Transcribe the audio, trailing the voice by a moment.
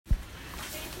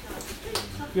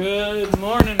Good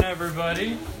morning,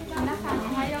 everybody. 皆さん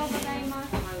おはようございま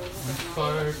す。 I'm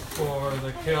sorry for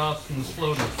the chaos and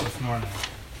slowness this morning.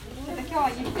 ちょっと今日は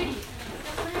ゆっくり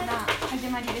な始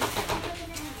まりです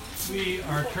けど、 We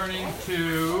are turning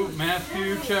to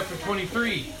Matthew chapter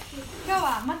 23. 今日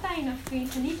はマタイの福音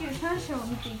書23章を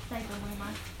見ていきたいと思い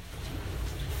ます。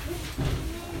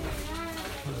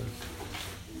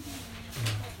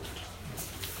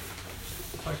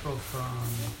 Cycle from.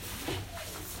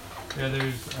 Yeah,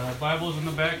 there's Bibles in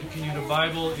the back if you need a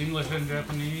Bible, English and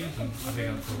Japanese, and I think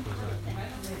that's what it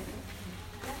is.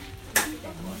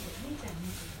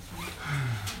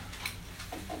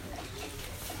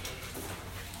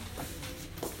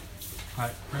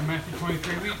 Alright, we're in Matthew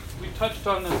 23. We touched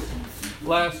on this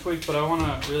last week, but I want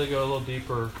to really go a little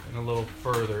deeper and a little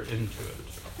further into it.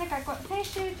 なんか先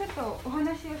週ちょっとお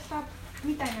話をした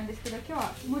みたいなんですけど、今日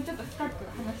はもうちょっと深く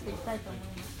話していきたいと思い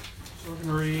ます。 So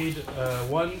we're going to read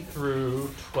 1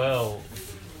 through 12.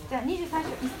 じゃあ23章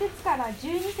1節から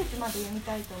12節まで読み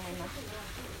たいと思います。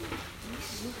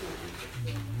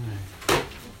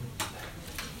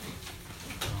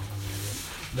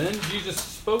 Then Jesus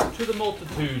spoke to the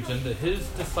multitudes and to his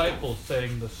disciples,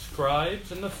 saying, The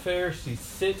scribes and the Pharisees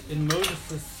sit in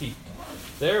Moses' seat.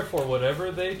 Therefore,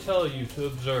 whatever they tell you to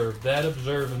observe, that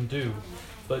observe and do.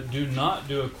 But do not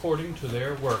do according to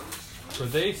their works. For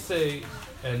they say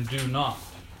and do not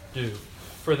do.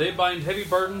 For they bind heavy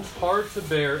burdens hard to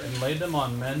bear and lay them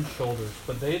on men's shoulders.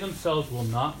 But they themselves will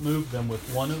not move them with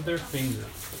one of their fingers.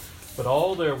 But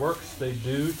all their works they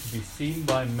do to be seen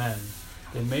by men.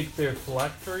 They make their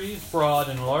phylacteries broad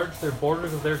and enlarge their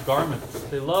borders of their garments.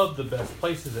 They love the best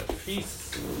places at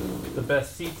feasts, the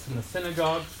best seats in the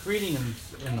synagogues,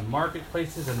 greetings in the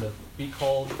marketplaces, and to be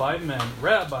called by men,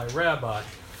 Rabbi, Rabbi.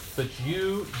 But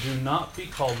you do not be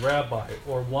called Rabbi,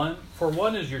 for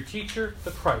one is your teacher,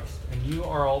 the Christ, and you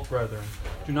are all brethren.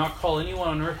 Do not call anyone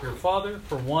on earth your father,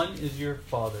 for one is your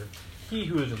Father, he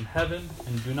who is in heaven,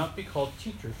 and do not be called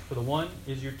teachers, for the one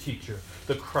is your teacher,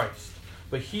 the Christ.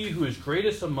 But he who is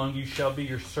greatest among you shall be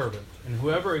your servant, and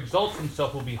whoever exalts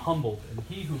himself will be humbled, and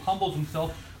he who humbles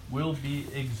himself will be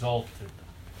exalted.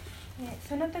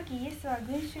 その時イエスは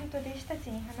群衆と弟子たち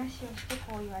に話をして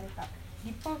こう言われた。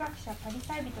立法学者パリ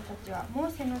サイ人たちはモ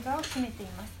ーセの座を占めてい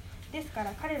ます。ですか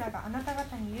ら彼らがあなた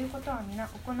方に言うことは皆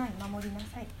行い守りな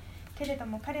さい。けれど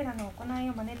も彼らの行い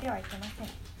を真似てはいけません。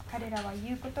彼らは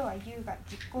言うことは言うが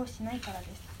実行しないからで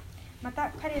す。ま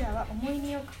た彼らは重い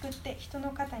荷をくくって人の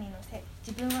肩に乗せ、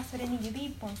自分はそれに指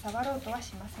一本触ろうとは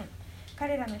しません。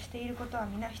彼らのしていることは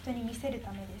皆人に見せる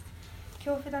ためです。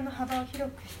京札の幅を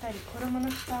広くしたり、衣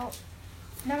の下を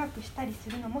長くしたりす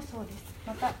るのもそうです。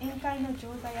また宴会の上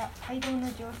座や街道の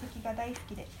定石が大好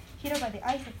きで、広場で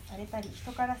挨拶されたり、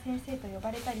人から先生と呼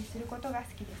ばれたりすることが好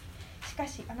きです。しか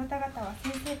しあなた方は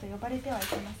先生と呼ばれてはい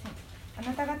けません。あ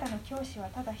なた方の教師は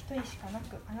ただ一人しかな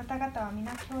く、あなた方は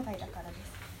皆兄弟だからで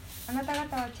す。あなた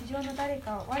方は地上の誰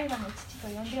かを我らの父と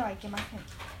呼んではいけません。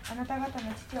あなた方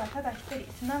の父はただ一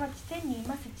人、すなわち天にい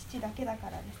ます父だけだか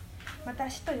らです。また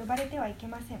死と呼ばれてはいけ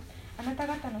ません。あなた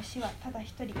方の死はただ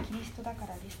一人キリストだか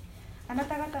らです。あな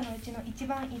た方のうちの一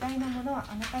番偉大なものは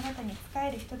あなた方に仕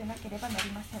える人でなければな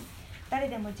りません。誰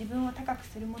でも自分を高く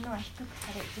する者は低く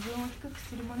され、自分を低く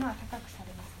する者は高くさ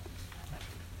れます。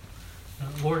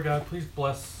Lord God, please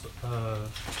bless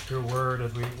your word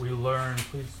as we learn.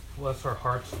 Please bless our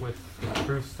hearts with the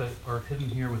truths that are hidden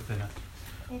here within it.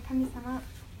 神様、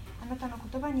あなたの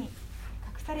言葉に隠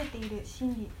されている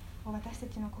真理を私た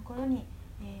ちの心に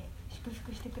祝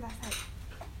福してください。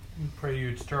We pray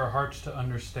you'd stir our hearts to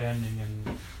understanding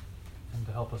and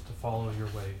to help us to follow your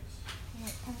ways.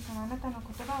 神様、あなたの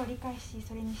言葉を理解し、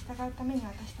それに従うために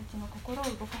私たちの心を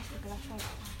動かしてください。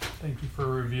Thank you for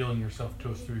revealing yourself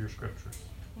to us through your scriptures.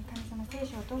 神様、聖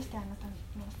書を通してあなたの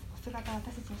お姿を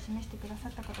私たちに示してくださ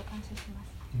ったことを感謝しま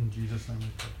す。In Jesus' name we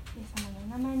pray. イエス様の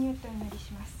お名前によってお祈り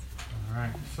します。All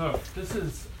right, so this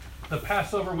is the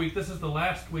Passover week. This is the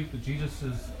last week that Jesus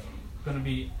is going to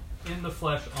be in the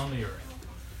flesh on the earth.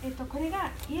 これ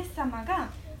がイエス様が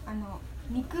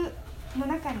肉の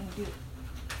中にいる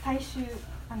最後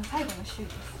の週で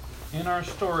す。In our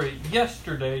story,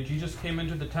 yesterday, Jesus came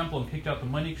into the temple and kicked out the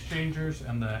money exchangers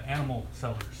and the animal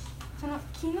sellers. その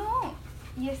昨日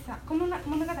イエス様、この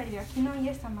物語では昨日イ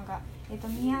エス様が、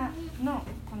宮の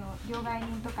この両替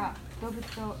人とか動物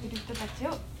を売る人たち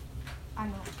を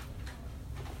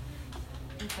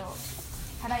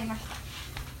払いました。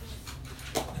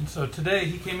And so today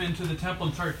he came into the temple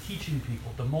and started teaching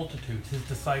people, the multitudes, his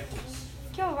disciples.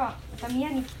 今日は宮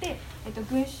に来て、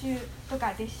群衆と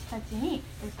か弟子たちに、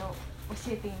教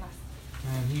えています。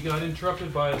And he got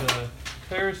interrupted by the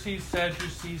Pharisees,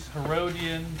 Sadducees,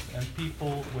 Herodians, and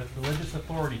people with religious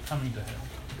authority coming to him.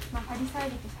 パリサイ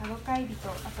人、サドカイ人、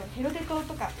あとヘロデ島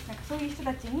とか、そういう人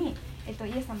たちに、イエ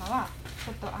ス様はち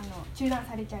ょっと中断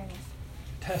されちゃいま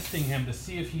す。Testing him to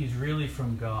see if he's really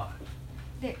from God.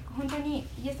 で、本当に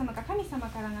イエス様が神様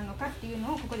からなのかっていう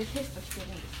のをここでテストしている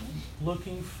んですね。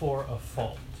Looking for a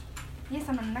fault. イエス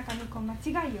様の中に間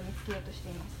違いを見つけようとして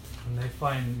います。And they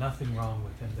find nothing wrong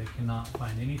with him. They cannot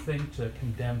find anything to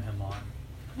condemn him on.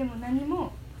 でも何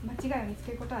も間違いを見つ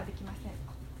けることはできません。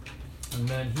And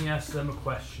then he asks them a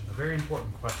question, a very important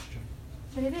question.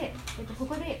 それで、こ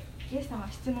こでイエス様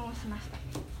は質問をしました。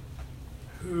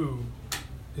Who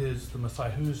is the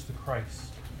Messiah? Who is the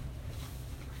Christ?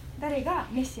 誰が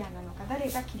メシアなのか、誰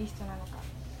がキリストなのか。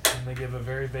And they give a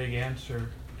very vague answer,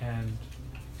 and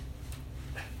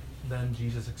then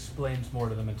Jesus explains more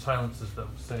to them and silences them,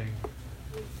 saying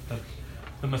that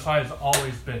the Messiah has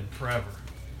always been, forever.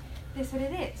 で、それ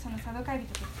でそのサドカイ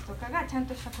人とかがちゃん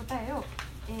とした答えを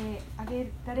あ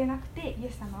げられなくて、イエ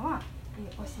ス様は、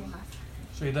教えま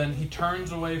す。So then he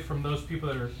turns away from those people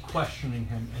that are questioning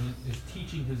him and is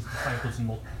teaching his disciples and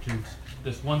multitudes,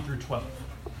 this 1 through 12.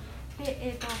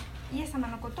 で、イエス様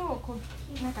のことを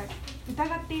なんか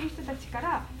疑っている人たちか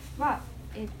らは、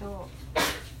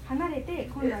離れて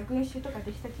今度は群衆とか弟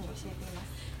子たちに教えていま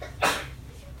す。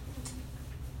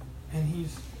And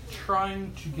he's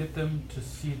trying to get them to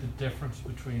see the difference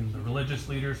between the religious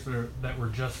leaders that were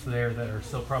just there, that are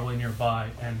still probably nearby,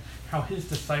 and how his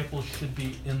disciples should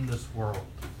be in this world.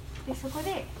 で、そこ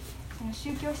でその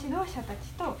宗教指導者た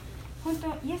ちと本当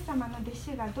イエス様の弟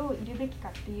子がどういるべきか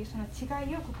っていうその違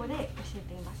いをここで教え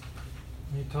ています。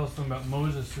He tells them about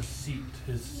Moses' seat,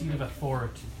 his seat of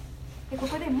authority. で、こ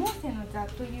こでモーセの座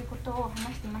ということを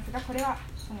話していますが、これは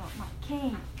その、権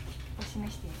威を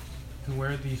示しています。And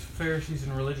where these Pharisees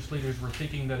and religious leaders were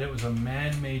thinking that it was a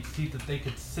man-made seat that they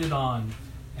could sit on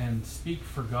and speak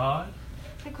for God.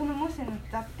 で、このモーセの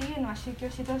座っていうのは宗教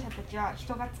指導者たちは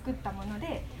人が作ったもの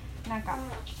で、なんか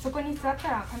そこに座った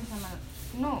ら神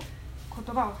様の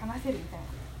言葉を話せるみたいなっ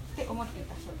て思ってい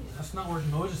たそうです。That's not where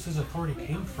Moses' authority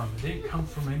came from. It didn't come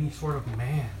from any sort of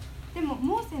man. でも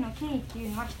モーセの権威ってい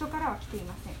うのは人からは来てい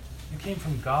ません。It came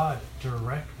from God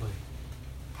directly.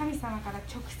 神様から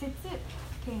直接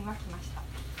権威は来ました。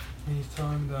And he's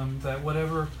telling them that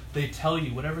whatever they tell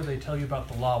you about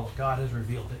the law, what God has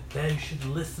revealed, that they should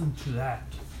listen to that.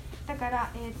 だか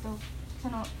ら、そ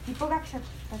の立法学者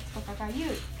たちとかが言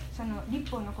うその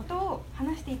立法のことを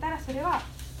話していたらそれは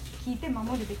聞いて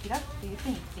守るべきだっていうふう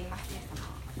に言っています。イエス様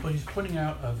は。But he's pointing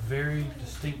out a very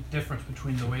distinct difference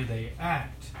between the way they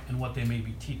act and what they may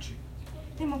be teaching.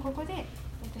 でもここで、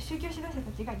宗教指導者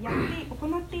たちが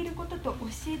行っていることと教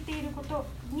えていること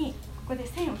にここで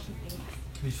線を引いています。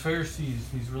These Pharisees,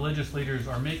 these religious leaders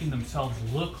are making themselves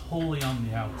look holy on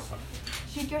the outside.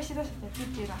 宗教指導者たちっ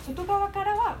ていうのは外側か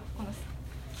らはこの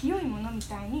清いものみ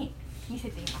たいに見せ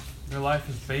ています。Their life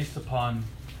is based upon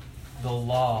the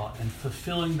law and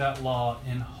fulfilling that law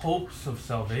in hopes of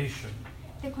salvation.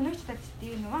 で、この人たちって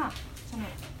いうのはその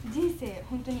人生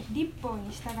本当に立法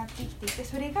に従って生きていて、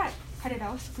それが彼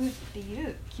らを救うってい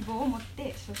う希望を持っ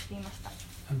てそうしていました。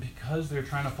And because they're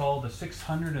trying to follow the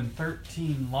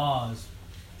 613 laws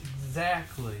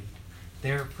exactly,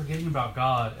 they're forgetting about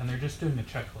God and they're just doing a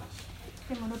checklist.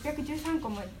 でも613個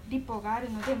も立法があ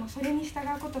るので、もうそれに従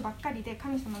うことばっかりで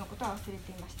神様のことは忘れ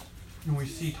ていました。And we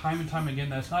see time and time again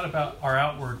that it's not about our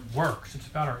outward works, it's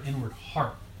about our inward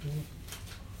heart.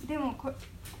 でも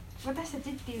私たち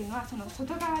っていうのはその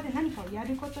外側で何かをや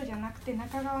ることじゃなくて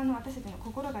中側の私たちの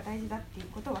心が大事だっていう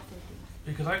ことを忘れてい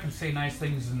ます。Because I can say nice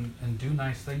things and do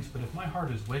nice things, but if my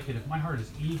heart is wicked, if my heart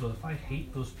is evil, if I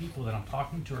hate those people that I'm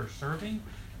talking to or serving,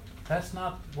 that's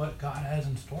not what God has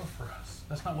in store for us.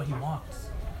 That's not what He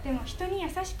wants. でも人に優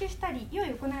しくしたり良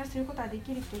い行いをすることはで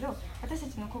きるけど、私た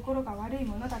ちの心が悪い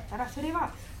ものだったらそれ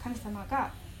は神様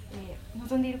が、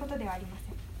望んでいることではありま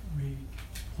せん。We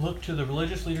look to the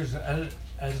religious leaders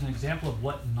as an example of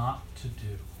what not to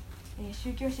do.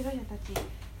 宗教指導者たち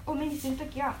を目にすると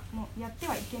きはもうやって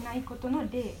はいけないことの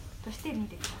例として見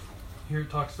てください。 Here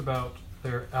it talks about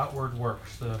their outward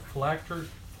works, the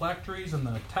phylacteries and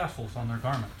the tassels on their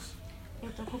garments.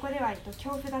 ここでは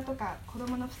京札とか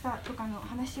衣の房とかの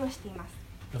話をしています。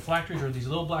The phylacteries are these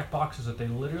little black boxes that they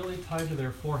literally tie to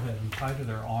their forehead and tie to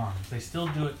their arms. They still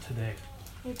do it today.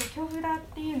 京札っ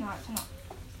ていうのはその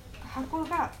箱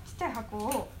がちっちゃい箱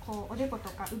をこうおでこと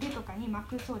か腕とかに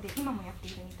巻くそうで今もやって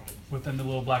いるみたいです。Within the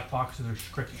little black boxes are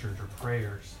scriptures or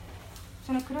prayers.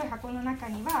 その黒い箱の中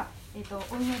には、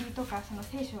お祈りとかその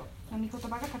聖書の御言葉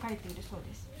が書かれているそう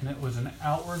です。And it was an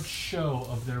outward show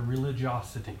of their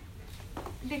religiosity.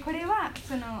 で、これは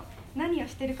その何を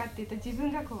してるかっていうと、自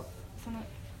分がこうその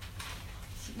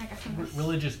なんかその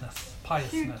religiousness, 宗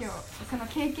教 piousness. その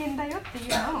経験だよってい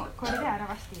うのをこれで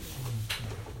表している。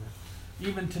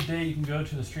Even today, you can go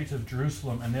to the streets of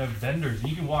Jerusalem and they have vendors.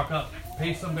 You can walk up,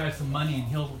 pay some guy some money, and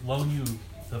he'll loan you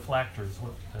the phylacteries,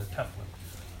 the teflon.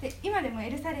 で今でも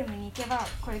エルサレムに行けば、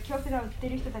これ京セラを売って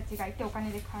る人たちがいてお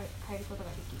金で買えること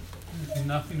ができる。It has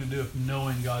nothing to do with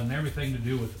knowing God and everything to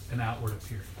do with an outward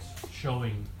appearance,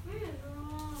 showing.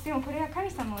 でもこれは神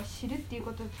様を知るっていう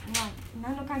ことには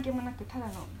何の関係もなく、ただ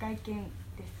の外見です。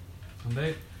And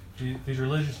these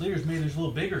religious leaders made this a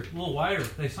little bigger, a little wider.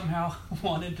 They somehow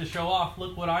wanted to show off,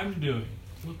 look what I'm doing.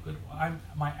 Look at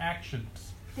my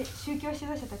actions. で宗教指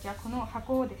導者たちはこの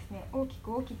箱をですね、大き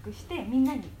くしてみん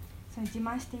なにその自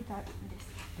慢していたんです。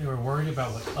They were worried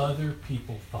about what other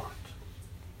people thought.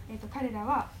 彼ら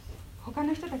は他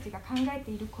の人たちが考え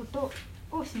ていること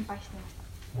を心配していました。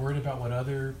Worried about what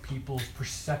other people's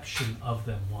perception of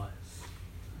them was.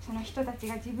 その人たち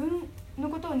が自分の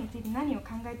ことについて何を考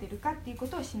えているかっていうこ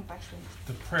とを心配していまし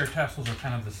た。The prayer tassels are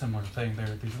kind of the similar thing.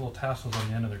 They're these little tassels on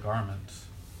the end of their garments.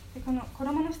 でこの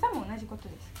衣の下も同じこと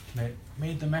です。They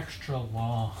made them extra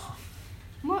long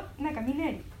もうなんかみんな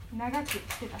より長くし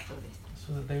てたそうです。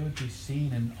 so that they would be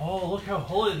seen and oh, look how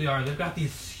holy they are. They've got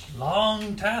these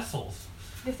long tassels.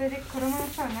 でそれで衣の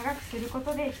下を長くするこ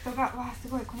とで人がわあす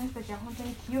ごいこの人たちは本当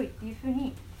に清いっていうふう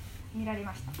に見られ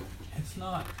ました。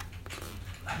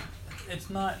 It's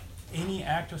not any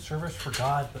act of service for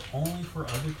God, but only for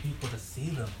other people to see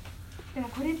them. でも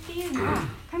これっていうのは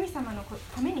神様の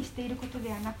ためにしていること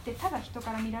ではなくて、ただ人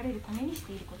から見られるためにし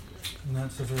ていることです。 And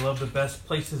that says they love the best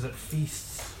places at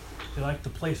feasts. They like the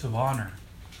place of honor.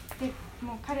 で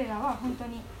もう彼らは本当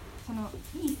にその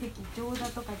いい席、上座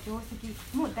とか定席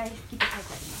も大好きと書いてありま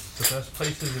す。 The best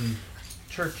places in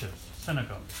churches,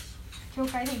 synagogues. 教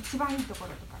会で一番いいとこ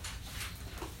ろとか。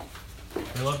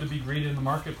 They love to be greeted in the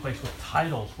marketplace with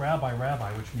titles, rabbi,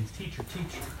 rabbi, which means teacher,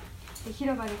 teacher. で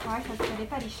広場でご挨拶され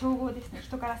たり、称号ですね、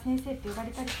人から先生って呼ば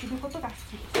れたりすることが好き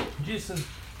です。 Jesus says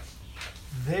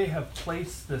they have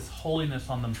placed this holiness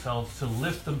on themselves to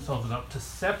lift themselves up, to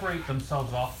separate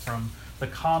themselves off from the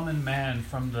common man,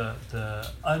 from the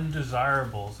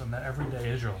undesirables and the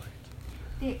everyday Israelite.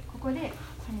 でここで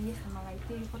そのイエス様が言っ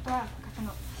ていることは、そ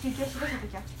の宗教指導者た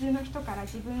ちは普通の人から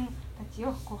自分たち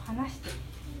をこう離して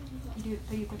いる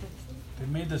ということです。 They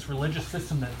made this religious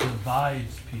system that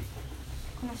divides people.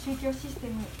 この宗教システ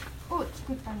ムを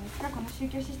作ったんですが、この宗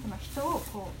教システムは人を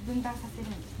こう分断させるん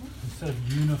ですね。 Instead of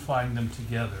unifying them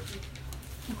together.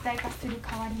 一体化する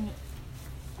代わりに。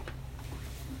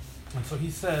 And so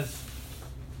he says,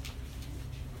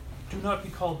 do not be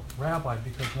called rabbi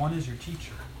because one is your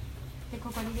teacher. で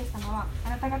ここでイエス様は、あ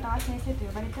なた方は先生と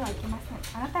呼ばれてはいけません。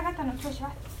あなた方の教師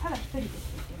はただ一人です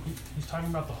と言っています。 He's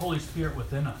talking about the Holy Spirit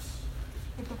within us.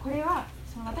 これは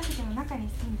その私たちの中に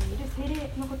住んでいる聖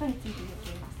霊のことについて言っ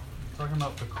ています。 He's talking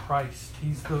about the Christ.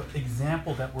 He's the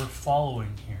example that we're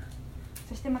following here.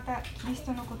 そしてまたキリス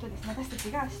トのことです。私た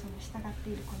ちがその従っ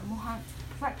ているこの模範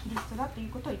はキリストだとい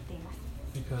うことを言っています。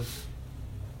 Because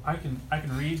I can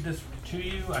read this to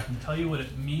you, I can tell you what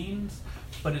it means,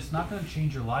 but it's not going to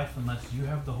change your life unless you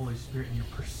have the Holy Spirit and you're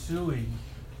pursuing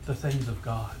the things of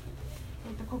God.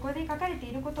 ここで書かれて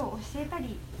いることを教えた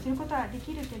りすることはで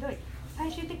きるけど、最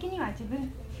終的には自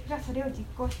分がそれを実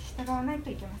行して従わない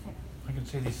といけません。 I can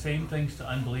say these same things to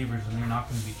unbelievers and they're not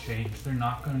going to be changed. They're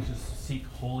not going to just seek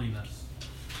holiness.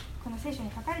 この聖書に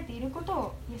書かれていること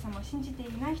をイエス様を信じて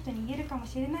いない人に言えるかも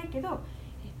しれないけど、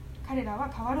彼らは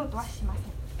変わろうとはしません。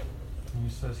 And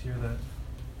he says here that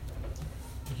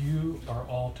you are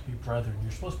all to be brethren.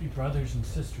 You're supposed to be brothers and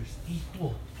sisters,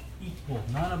 equal,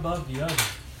 none above the other.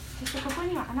 そしてここ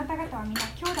にはあなた方は皆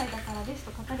兄弟だからです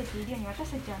と書かれているように、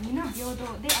私たちは皆平等であ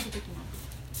るべきなんで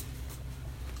す。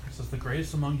 It says the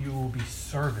greatest among you will be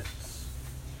servants.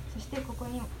 そしてここ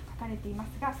にも書かれています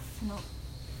が、その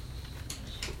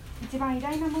一番偉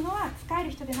大なものは使え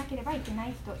る人でなければいけな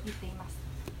いと言っています。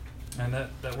 And that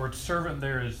word servant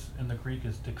there is in the Greek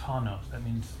is diakonos. That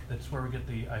means that's where we get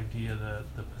the idea,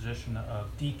 the position of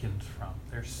deacons from.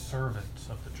 They're servants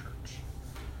of the church.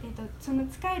 その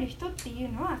使える人ってい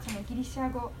うのはそのギリシ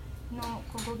ャ語の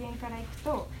語源からいく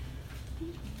と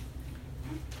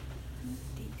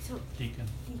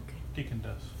Deacon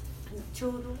does.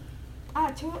 長老、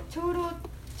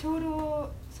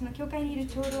その教会にいる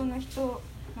長老の人の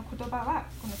言葉は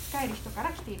この使える人か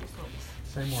ら来ているそうで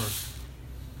す。 Same word.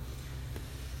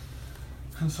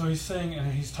 And so he's saying,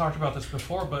 and he's talked about this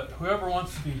before, but whoever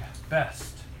wants to be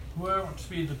best, whoever wants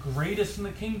to be the greatest in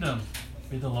the kingdom,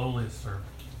 be the lowliest servant.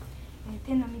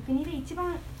 天の御国で一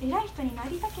番偉い人にな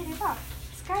りたければ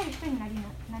使える人になり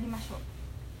ましょう。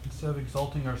Instead of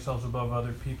exalting ourselves above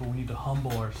other people, we need to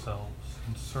humble ourselves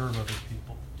and serve other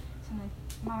people. その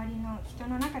周りの人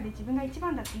の中で自分が一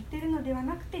番だと言っているのでは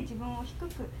なくて、自分を低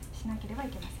くしなければい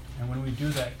けません。And when we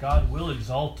do that, God will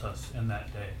exalt us in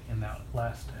that day, in that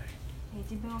last day.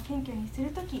 自分を謙虚にする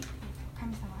とき、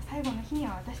神様は最後の日に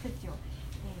は私たちに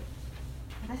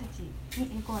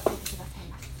栄光を与えてください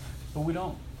ます。But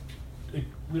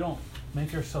we don't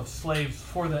make ourselves slaves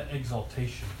for that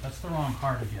exaltation. That's the wrong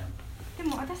heart again. で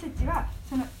も私たちは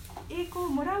その栄光を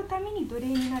もらうために奴隷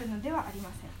になるのではありま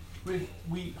せん。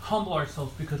We humble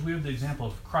ourselves because we have the example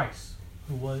of Christ,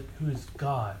 who is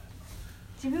God.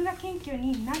 自分が謙虚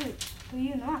になると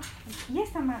いうのはイエ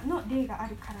ス様の霊があ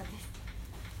るからです。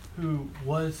Who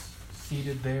was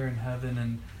seated there in heaven,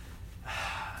 and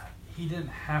he didn't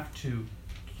have to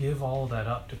give all that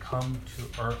up to come to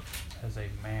earth as a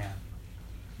man.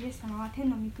 イエス様は天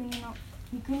の御国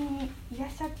にいらっ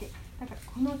しゃって、だから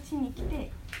この地に来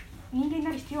て人間にな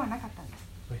る必要はなかったんです。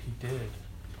But he did.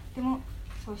 でも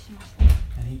そうしました。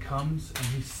And he comes and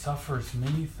he suffers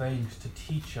many things to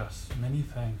teach us many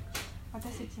things.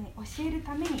 私たちに教える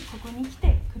ためにここに来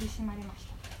て苦しまれまし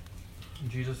た。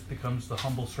Jesus becomes the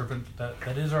humble servant.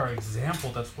 That is our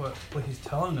example. That's what he's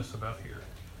telling us about here.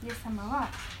 イエス様は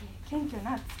謙虚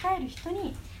な使える人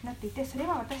になっていて、それ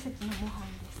は私たちの模範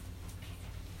です。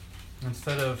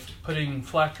Instead of putting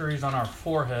phylacteries on our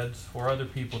foreheads for other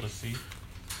people to see,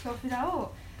 表札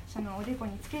をそのおでこ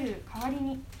につける代わり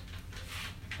に、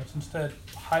let's instead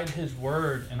hide his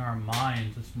word in our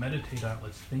minds. Let's meditate on it.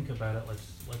 Let's think about it. Let's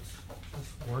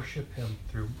worship him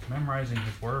through memorizing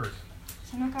his word.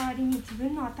 その代わりに自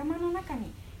分の頭の中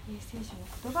に聖書の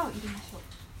言葉を入れましょう。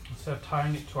Instead of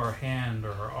tying it to our hand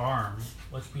or our arm,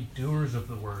 let's be doers of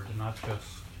the word and not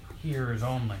just hearers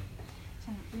only. そ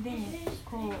の腕に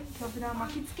こう表札を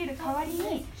巻きつける代わり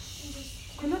に、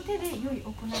この手で良い行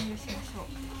いをしましょ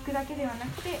う。聞くだけではな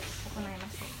くて行いま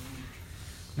しょ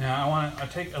う。Now, I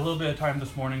take a little bit of time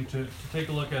this morning to take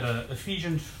a look at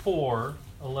Ephesians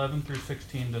 4:11 through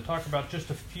 16 to talk about just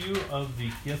a few of the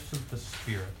gifts of the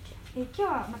Spirit. 今日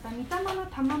はまた御霊の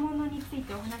賜物につい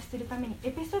てお話しするために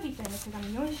エペソビトへの手紙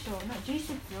4章の11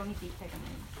節を見ていきたいと思い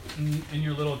ます。In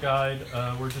your little guide,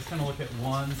 we're just going to look at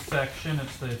one section.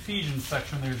 It's the Ephesians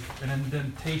section. There's an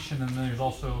indentation, and then there's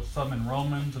also some in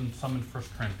Romans and some in 1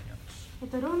 Corinthians.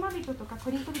 ローマ人とかコ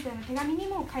リント人への手紙に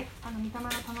も御霊の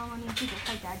賜物について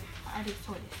書いてある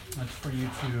そうです。That's for you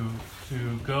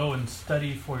to go and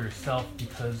study for yourself,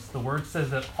 because the word says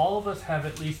that all of us have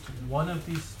at least one of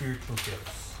these spiritual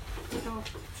gifts.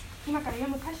 今から読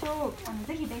む箇所を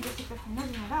ぜひ勉強してください。な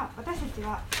ぜなら私たち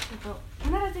は必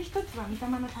ず一つは御霊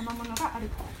の賜物がある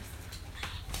からで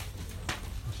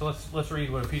す。So let's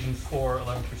read what Ephesians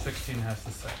 4:11 through 16 has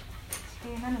to say.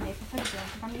 なのでエペソビトへの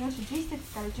手紙4章11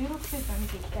節から16節を見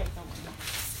ていきたいと思いま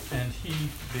す。And he,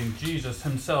 being Jesus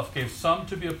himself, gave some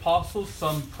to be apostles,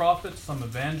 some prophets, some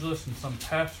evangelists, and some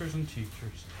pastors and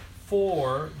teachers,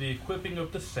 for the equipping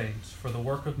of the saints, for the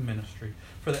work of ministry,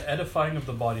 for the edifying of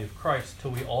the body of Christ,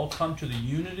 till we all come to the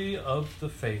unity of the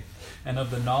faith and of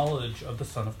the knowledge of the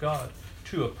Son of God,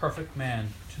 to a perfect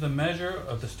man, to the measure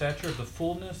of the stature of the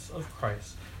fullness of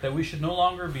Christ, that we should no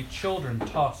longer be children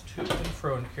tossed to and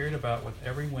fro and carried about with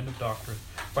every wind of doctrine,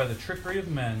 by the trickery of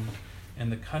men, and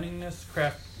the cunning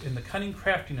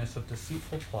craftiness of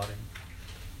deceitful plotting.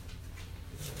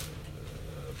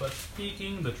 But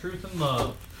speaking the truth in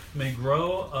love, may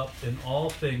grow up in all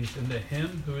things into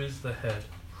him who is the head,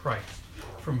 Christ,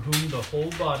 from whom the whole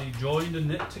body, joined and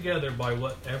knit together by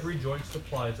what every joint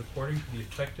supplies according to the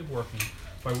effective working,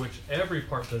 by which every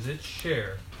part does its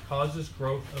share, causes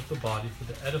growth of the body for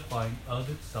the edifying of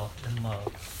itself in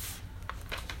love.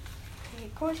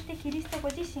 こうしてキリストご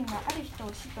自身がある人を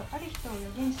使徒、ある人を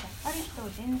預言者、ある人を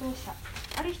伝道者、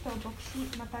ある人を牧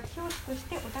師、また教師とし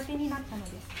てお立てになったので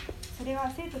す。それ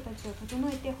は生徒たちを整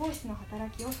えて奉仕の働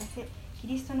きをさせ、キ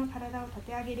リストの体を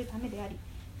立て上げるためであり、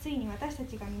ついに私た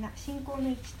ちが皆信仰の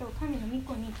一致と神の御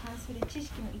子に関する知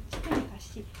識の一致に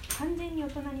達し、完全に大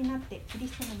人になってキリ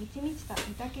ストの満ち満ちた御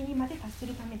岳にまで達す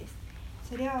るためです。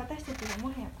それは私たちが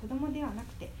もはや子供ではな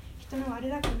くて、人の悪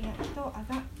巧みや人を欺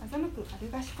く悪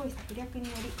賢い策略に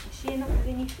より教えの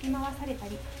風に吹き回された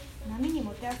り、波に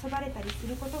もてあそばれたりす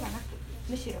ることがなく、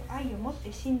むしろ愛をもっ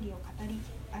て真理を語り、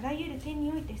あらゆる点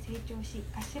において成長し、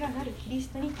頭なるキリス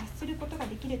トに達することが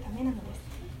できるためなのです。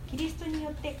キリストによ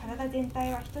って体全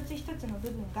体は一つ一つの部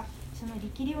分がその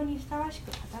力量にふさわし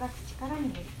く働く力に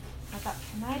より、また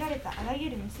備えられたあらゆ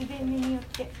る結び目によっ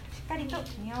てしっかりと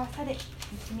組み合わされ、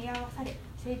見つめ合わされ、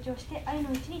成長して愛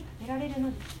のうちに立てられる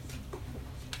のです。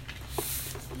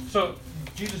So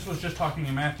Jesus was just talking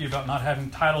in Matthew about not having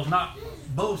titles, not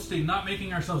boasting, not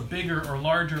making ourselves bigger or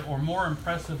larger or more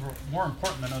impressive or more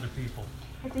important than other people.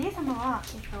 イエス様は、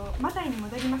マタイに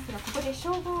戻りますが、ここで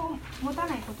称号を持た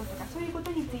ないこととかそういうこと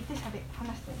について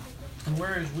話しています。And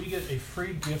whereas we get a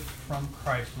free gift from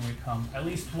Christ when we come, at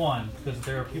least one, because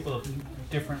there are people of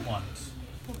different ones.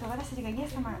 私たちがイエ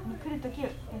ス様に来るとき、御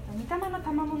霊の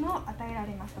賜物を与えら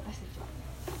れます、私たちは。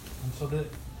And so that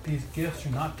these gifts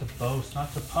are not to boast,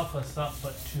 not to puff us up,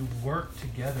 but to work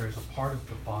together as a part of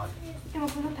the body. でも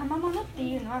この賜物って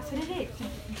いうのはそれで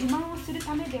自慢をする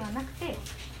ためではなくて、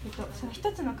その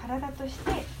一つの体とし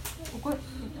て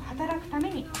働くため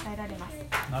に与えられます。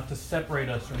Not to separate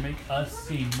us or make us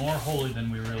seem more holy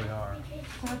than we really are.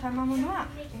 この賜物は、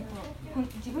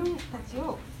自分たち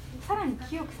をさらに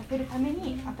清くさせるため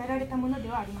に与えられたもので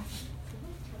はありませ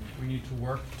ん。We need to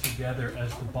work together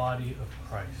as the body of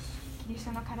Christ. キリス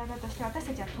トの体として私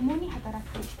たちは共に働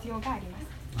く必要があります。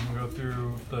I'm going to go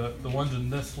through the ones in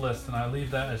this list, and I leave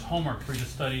that as homework for you to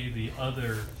study the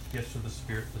other gifts of the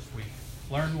Spirit this week.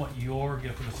 Learn what your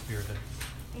gift of the Spirit is.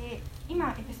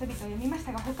 今エペソビトを読みまし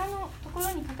たが、他のところ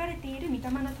に書かれている御霊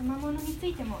の賜物につ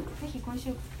いてもぜひ今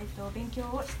週、勉強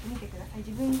をしてみてください。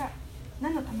自分が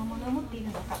何の賜物を持っている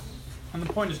のか。And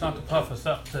the point is not to puff us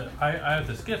up. I have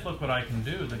this gift. Look what I can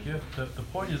do. The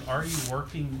point is, are you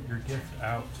working your gift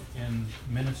out in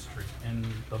ministry, in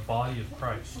the body of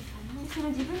Christ? その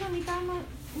自分の御霊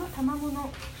の賜物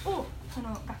をそ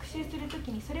の学習すると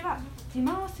きに、それは自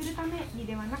慢をするために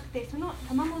ではなくて、その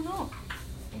賜物を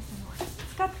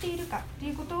使っているかと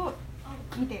いうことを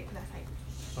見てください。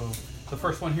So the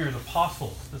first one here is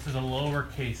apostles. This is a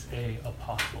lowercase a,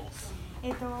 apostles.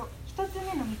 一つ目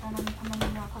の御霊の賜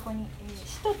物はここに、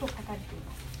使徒と書かれてい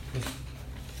ます。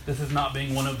This is not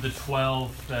being one of the 12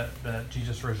 that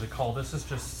Jesus originally called. This is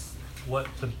just what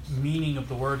the meaning of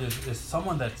the word is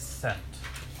someone that's sent.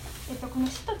 この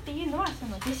使徒っていうのはそ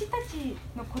の弟子たち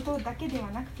のことだけで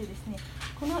はなくてですね、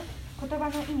この言葉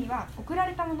の意味は送ら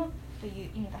れたものという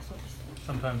意味だそうです。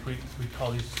Sometimes we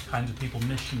call these kinds of people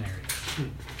missionaries.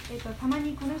 たま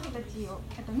にこの人たちを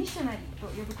ミッショナリーと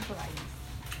呼ぶことがあります。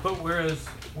But whereas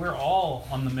we're all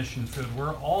on the mission field,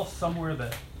 we're all somewhere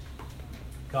that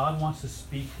God wants to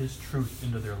speak His truth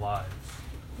into their lives.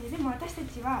 でも私た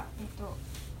ちは、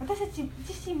私たち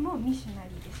自身もミッショナリ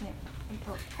ーですね。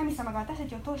神様が私た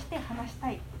ちを通して話し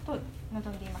たいと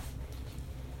望んでいます。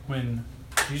When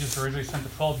Jesus originally sent the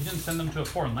 12, He didn't send them to a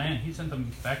foreign land. He sent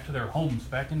them back to their homes,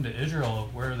 back into Israel,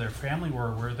 where their family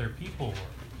were, where their people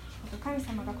were. 神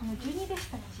様がこの12弟子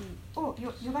たちを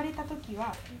呼ばれたとき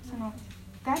は、その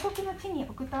外国の地に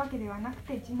送ったわけではなく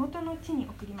て、地元の地に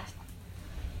送りました。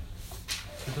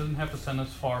It doesn't have to send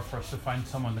us far for us to find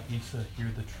someone that needs to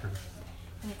hear the truth.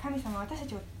 神様は私た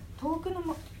ちを遠くに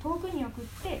送っ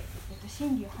て、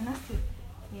真理を話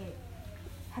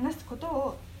すこと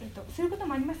を、すること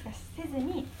もありますが、せず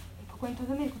にここに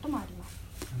留めることもあります。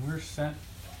And we're sent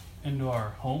into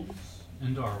our homes,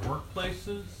 into our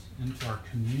workplaces, into our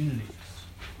communities.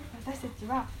 私たち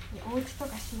はお家と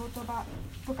か仕事場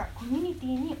とかコミュニティ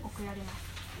に送られます。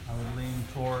I would lean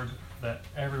toward that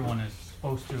everyone is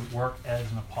supposed to work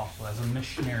as an apostle, as a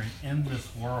missionary in this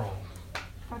world.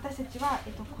 私たちは、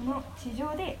この地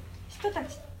上で使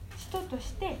徒と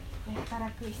して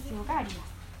働く必要があります。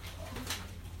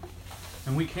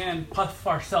And we can puff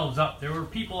ourselves up. There were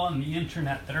people on the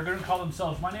internet that are going to call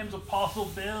themselves, my name's Apostle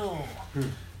Bill.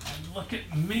 And look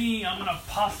at me, I'm an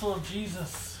apostle of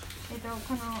Jesus. で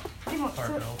もそ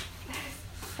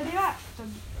れは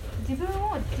自分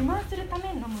を自慢するた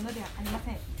めのものではありま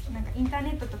せん。なんかインター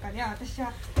ネットとかでは私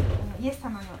はイエス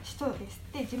様の使徒です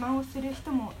って自慢をする人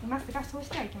もいますが、そう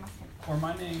してはいけません。Or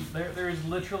my name, there is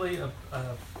literally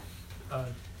a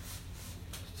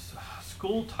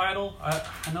school title. I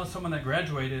know someone that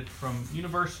graduated from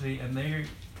university and they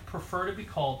prefer to be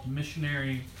called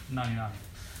Missionary 99.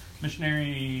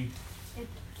 Missionary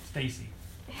Stacy.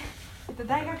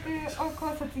 大学を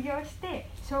こう卒業して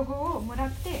称号をもら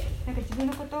って、なんか自分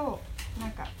のことをな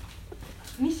んか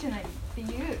ミッショナリーってい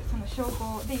うその称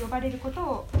号で呼ばれること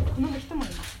を好む人もい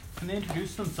ます。And they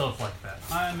introduce themselves like that.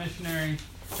 I'm Missionary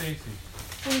Stacy.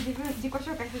 そういう自己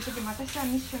紹介するときも私は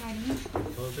ミッショナリー。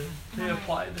They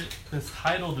apply this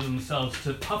title to themselves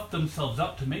to puff themselves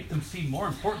up, to make them seem more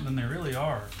important than they really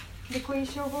are. でこういう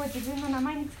称号を自分の名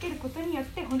前につけることによっ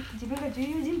て自分が重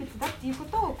要人物だっていうこ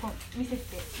とをこう見せ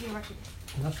ているわけです。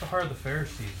And that's the heart of the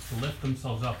Pharisees, to lift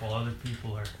themselves up while other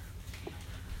people are.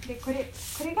 でこれ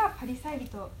がパリサイ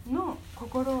人の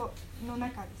心の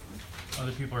中ですね。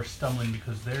Other people are stumbling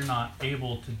because they're not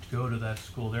able to go to that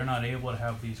school. They're not able to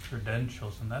have these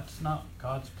credentials, and that's not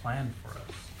God's plan for us.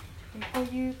 こう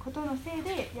いうことのせい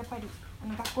でやっぱり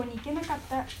学校に行けなかっ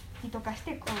たりとかし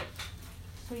て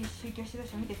そういう宗教指導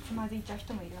者を見てつまずいちゃう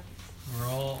人もいるわけです。We're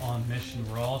all on mission.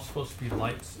 We're all supposed to be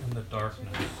lights in the darkness.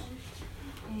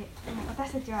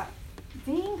 私たちは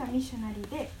全員がミッショナリー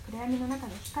で暗闇の中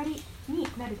の光に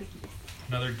なるべきです。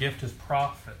Another gift is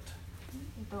prophet.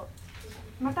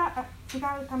 また違う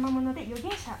賜物で預言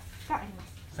者がありま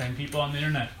す。Saying people on the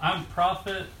internet, I'm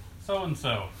prophet so and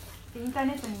so. インター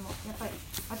ネットにもやっぱり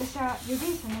私は預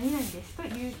言者何々ですと言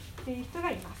っている人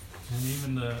がいます。And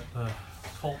even the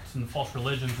cults and false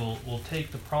religions will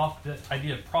take the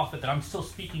idea of prophet that I'm still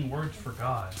speaking words for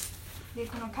God. で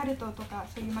このカルトとか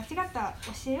そういう間違った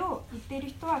教えを言っている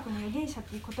人はこの預言者っ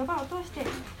ていう言葉を通して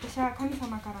私は神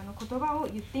様からの言葉を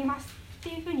言っていますって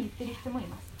いうふうに言っている人もい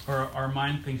ます。Or our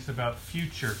mind thinks about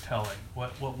future telling,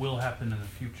 what will happen in the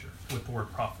future with the word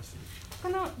prophecy. こ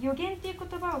の預言っていう言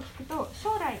葉を聞くと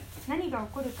将来何が起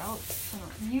こるかを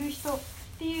言う人っ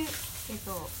ていう、こ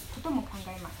とも考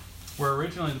えます。Where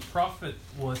originally the prophet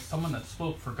was someone that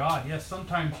spoke for God. Yes,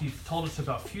 sometimes he told us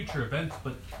about future events,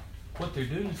 but what they're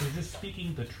doing is they're just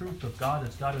speaking the truth of God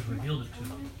as God has revealed it to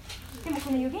them. でもこ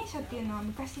の預言者っていうのは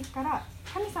昔から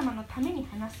神様のために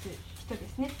話す人で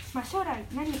すね。将来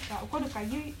何が起こるかい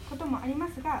うこともありま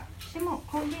すが、でも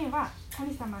根源は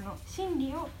神様の真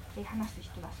理を話す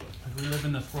人だそうです。As we live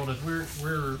in this world, as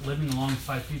we're living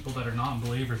alongside people that are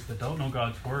non-believers, that don't know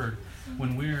God's word,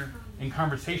 when we're in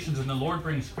conversations and the Lord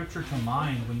brings scripture to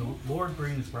mind, when the Lord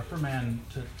brings reprimand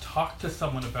to talk to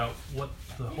someone about what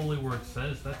the Holy Word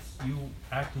says, that's you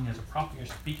acting as a prophet. You're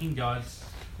speaking God's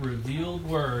revealed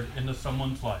word into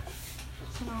someone's life.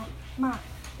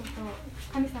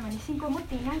 神様に信仰を持っ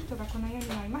ていない人がこの世に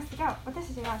はいますが、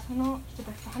私たちがその人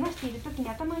たちと話しているときに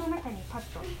頭の中にパッ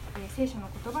と、聖書の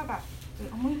言葉が、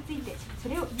思いついてそ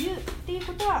れを言うっていう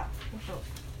ことは、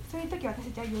そういうとき私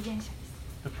たちは預言者です。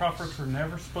The prophets were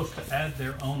never supposed to add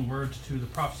their own words to the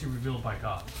prophecy revealed by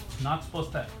God. It's not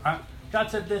supposed to. God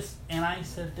said this, and I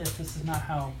said this. This is not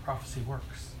how prophecy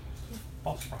works.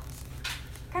 False prophecy.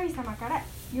 神様から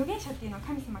預言者っていうのは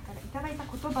神様からいただいた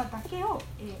言葉だけを、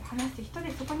話す人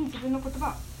でそこに自分の言葉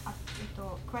を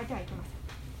加えてはいけませ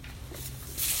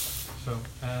ん。So,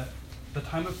 the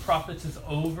time of prophets is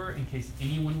over, in case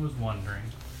anyone was wondering.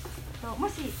 も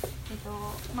し、不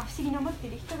思議に思って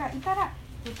いる人がいたら、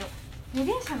預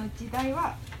言者の時代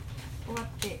は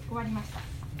終わりました。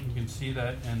You can see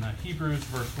that in Hebrews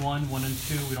verse 1, 1 and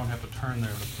 2. We don't have to turn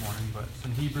there this morning, but it's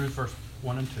in Hebrews verse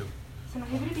 1 and 2. その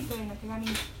ヘブル人への手紙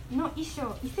の1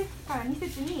章1節から2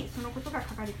節にそのことが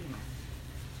書かれています。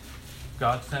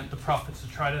God sent the prophets to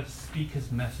try to speak his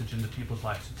message into people's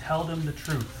lives, to tell them the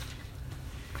truth.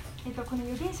 この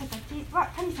預言者たち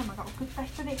は神様が送った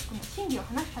人で、この真理を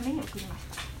話すために送りまし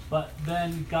た。But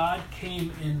then God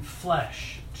came in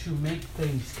flesh to make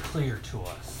things clear to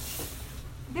us.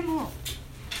 でも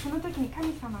その時に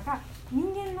神様が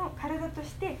人間の体と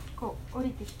して降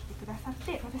りてきてくださっ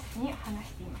て私たちに話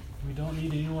しています。We don't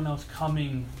need anyone else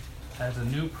coming as a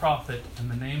new prophet in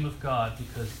the name of God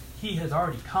because he has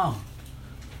already come.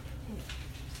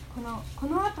 こ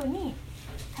の後に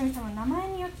神様の名前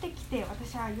によって来て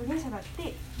私は預言者だっ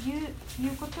て言う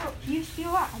必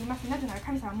要はありません。なぜなら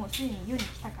神様はもうすでに世に来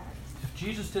たからです。If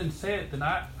Jesus didn't say it, then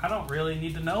I don't really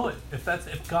need to know it. If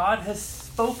God has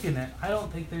spoken it, I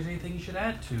don't think there's anything you should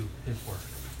add to his word.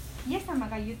 イエス様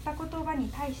が言った言葉に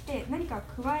対して何かを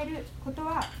加えること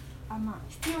は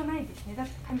必要ないですね。だっ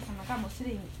て神様がもうすで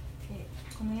に、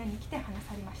この世に来て話さ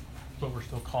れました。But we're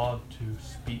still called to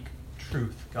speak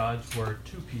truth, God's word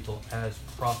to people as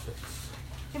prophets.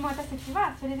 でも私たち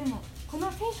はそれでもこの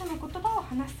聖書の言葉を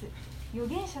話す預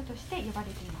言者として呼ばれ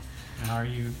ています。And are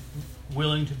you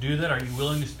willing to do that? Are you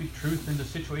willing to speak truth into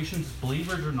situations,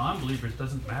 believers or non-believers? It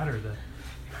doesn't matter that.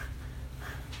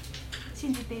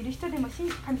 信じている人でも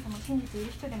神様を信じてい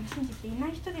る人でも信じていな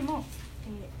い人でも、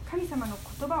神様の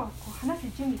言葉を話す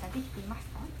準備ができています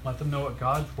か？ Let them know what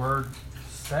God's word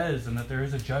says and that there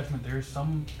is a judgment. There is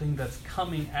something that's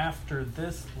coming after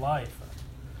this life.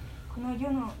 この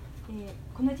世の、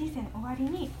この人生の終わり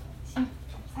に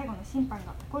最後の審判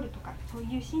が起こるとかそう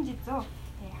いう真実を、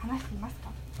話していますか？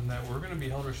 And that we're going to be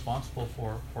held responsible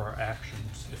for our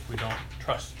actions if we don't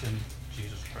trust in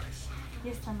Jesus Christ. イ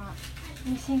エス様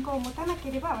に信仰を持たなけ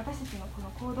れば私たちのこ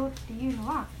の行動っていうの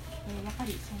は、やっぱ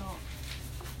りその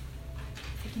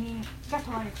責任が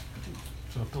問われてきます。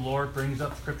So if the Lord brings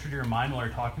up scripture to your mind while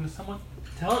you're talking to someone,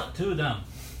 tell it to them.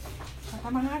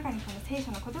 頭の中にこの聖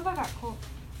書の言葉が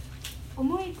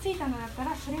思いついたのだった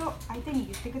らそれを相手に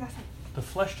言ってください。The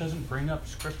flesh doesn't bring up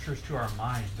scriptures to our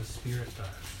mind, the Spirit does.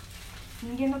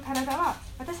 人間の体は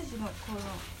私たちの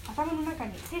頭の中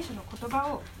に聖書の言葉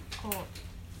を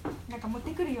なんか持っ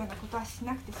てくるようなことはし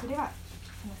なくて、それは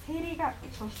その聖霊が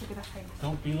そうしてくださいます。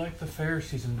 Don't be like the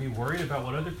Pharisees and be worried about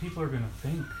what other people are going to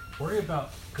think. Worry about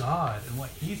God and what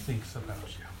He thinks about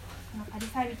you. パリ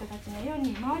サイ人たちのよう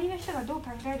に周りの人がどう考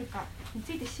えるかに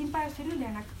ついて心配をするんで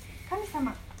はなく、神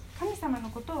様の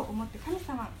ことを思って神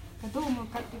様がどう思う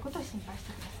かということを心配し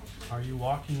てください。 Are you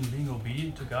walking and being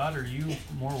obedient to God, or are you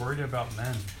more worried about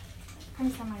men?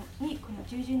 神様にこの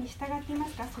従順に従っていま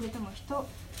すか、それとも人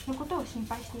のことを心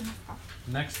配していますか。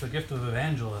 Next, the gift of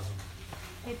evangelism.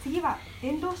 次は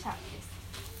伝道者です。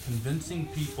 Convincing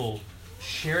people,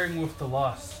 sharing with the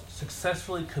lost,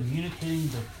 successfully communicating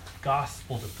the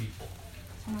gospel to people.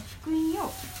 その福音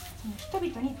をその人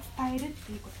々に伝える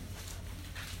ということ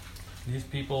です。 These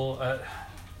people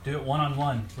do it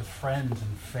one-on-one with friends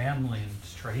and family and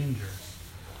strangers.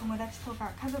 友達と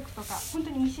か家族とか本当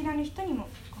に見知らぬ人にも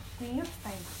福音を伝え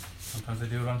ます。 Sometimes they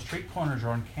do it on street corners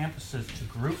or on campuses to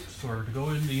groups or to go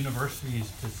into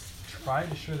universities to try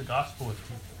to share the gospel with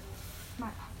people.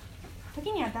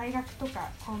 時には大学と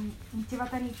か道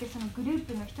端に行ってそのグルー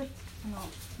プの人、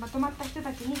まとまった人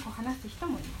たちに話す人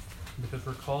もいます。 Because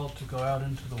we're called to go out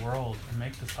into the world and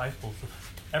make disciples of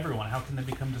everyone. How can they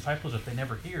become disciples if they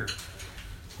never hear?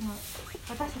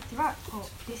 私たちは弟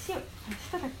子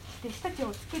たち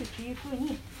をつけるというふう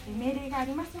に命令があ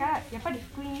りますから、やっぱり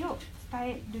福音を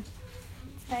伝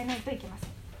えないといけません。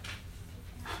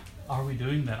 Are we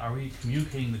doing that? Are we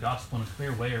communicating the gospel in a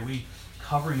clear way? Are we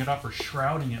covering it up or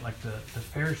shrouding it like the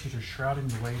Pharisees are shrouding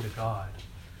the way to God?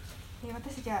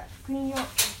 私たちは福音を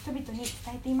人々に伝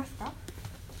えていますか？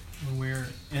 When we're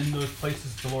in those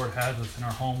places the Lord has us in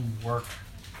our home, work,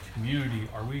 community,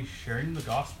 are we sharing the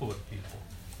gospel with people?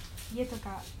 家と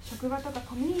か職場とか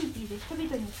コミュニティで人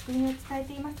々に福音を伝え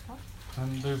ていますか？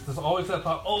 And there's always that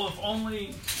thought, oh, if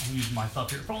only, I'll use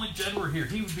myself here, if only Jed were here,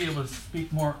 he would be able to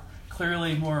speak more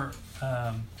clearly, more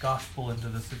gospel into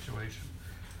the situation.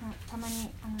 たまに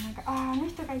あの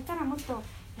人がいたらもっと、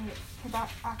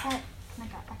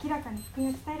明らかに福音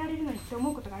を伝えられるのにって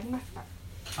思うことがありますか？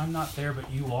 I'm not there, but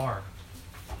you are.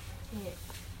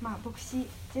 牧師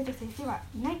ジェド先生は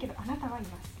いないけどあなたはい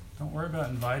ます。 Don't worry about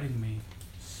inviting me.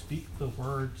 Speak the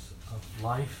words of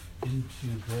life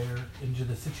into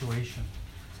the situation.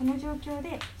 その状況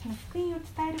でその福音を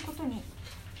伝えることに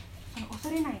恐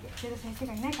れないで、ジェド先生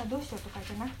がいないからどうしようとか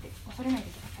じゃなくて恐れないで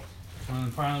ください。 And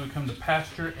then finally we come to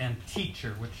pastor and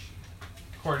teacher, which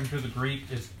according to the Greek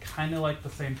is kind of like the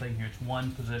same thing here. It's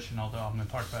one position, although I'm going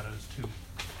to talk about it as two.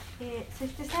 そ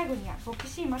して最後には牧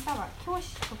師または教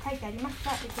師と書いてあります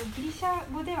が、ギリシ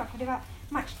ャ語ではこれは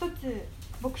一つ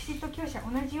牧師と教師は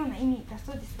同じような意味だ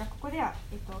そうですが、ここでは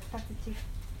2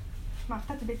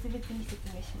つ別々に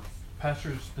説明します。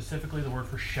 Pastor is specifically the word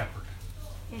for shepherd.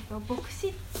 牧師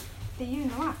っていう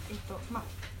のは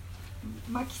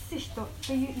まきす人と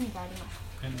いう意味があります。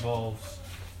 It involves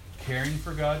caring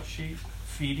for God's sheep,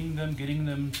 feeding them, getting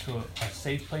them to a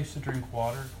safe place to drink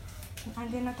water. 安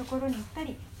全なところに行った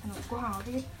り、ご飯をあ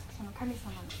げる神様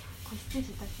の子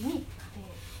羊たちに、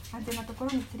安全なとこ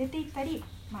ろに連れて行ったり、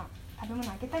食べ物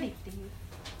をあげたりっていう。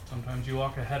 Sometimes you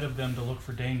walk ahead of them to look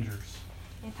for dangers.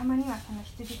 たまにはその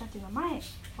羊たちの前を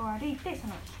歩いてそ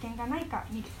の危険がないか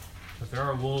見る。 But there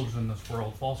are wolves in this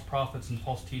world, false prophets and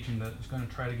false teaching that is going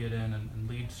to try to get in and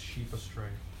lead sheep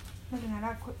astray. なぜなら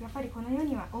やっぱりこの世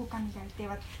には狼がいて、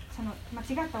その間違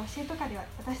った教えとかでは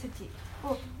私たち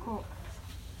を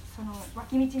その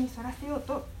脇道にそらせよう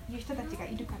という人たちが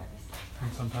いるからです。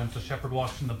 And sometimes the shepherd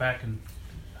walks in the back and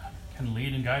can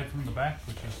lead and guide from the back,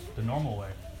 which is the normal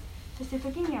way. そして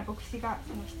時には牧師が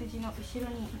その羊の後ろ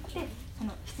に行ってそ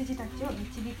の羊たちを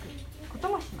導くこと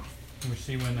もします。 We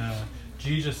see when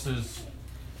Jesus has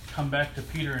come back to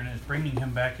Peter and is bringing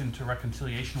him back into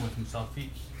reconciliation with himself,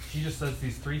 Jesus says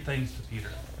these three things to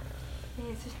Peter.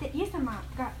 そしてイエス様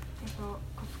が、復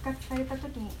活された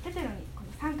時にペテロにこ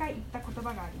の3回言った言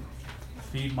葉がありま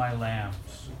す。 Feed my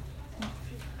lambs.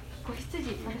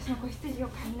 私の子羊を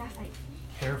飼いなさい。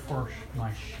 Care for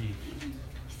my sheep.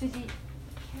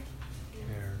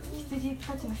 羊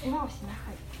たちの世話をしなさ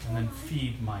い。 And then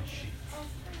feed my sheep.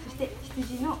 そして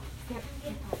羊を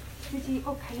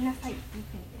飼いなさいというふ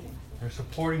うに言っています。 They're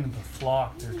supporting the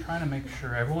flock. They're trying to make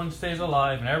sure everyone stays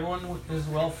alive and everyone is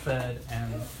well fed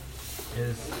and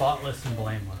is spotless and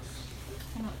blameless.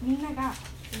 みんなが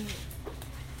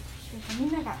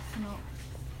その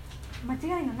間違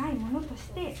いのないものと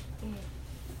して、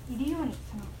いるように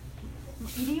その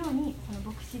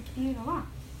牧師っていうのは、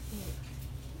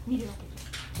見るわけです。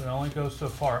 But it only goes so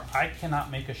far. I cannot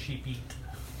make a sheep eat.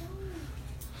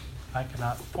 I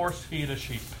cannot force feed a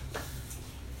sheep.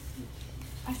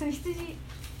 その羊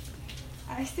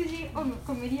を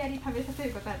無理やり食べさせ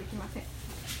ることはできません。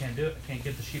can't do it. I can't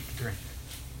get the sheep to drink.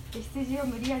 で羊を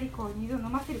無理やりこう水を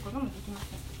飲ませることもできま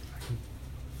せん。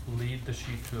I can lead the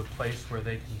sheep to a place where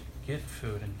they can get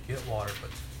food and get water, but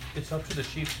it's up to the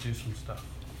sheep to do some stuff.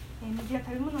 水や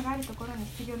食べ物があるところに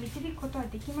羊を導くことは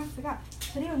できますが、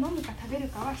それを飲むか食べる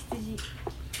かは羊にか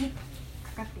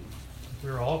かっています。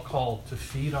We're all called to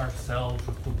feed ourselves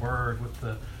with the word, with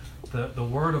the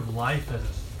word of life, as it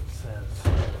says.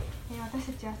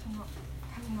 私たちはその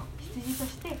神の羊と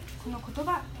してこの言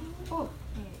葉を、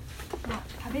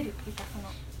食べるというかその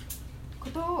こ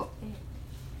とを、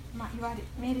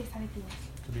命令されていま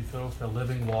す。To be filled with the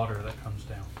living water that comes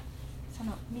down. そ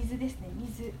の水ですね、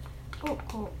水を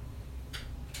こう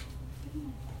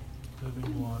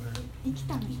Living water. 生き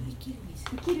た水、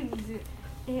生きる水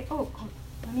をこ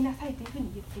う飲みなさいというふう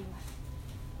に言っていま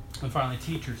す。And finally,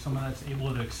 teacher, someone that's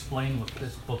able to explain what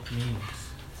this book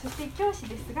means. そして教師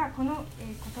ですが、この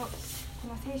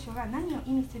聖書が何を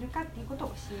意味するかということを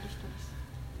教える人です。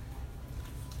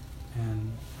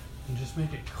And just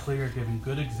make it clear, giving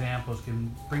good examples,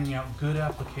 bringing out good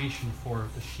application for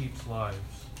the sheep's lives.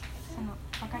 その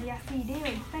分かりやすい例を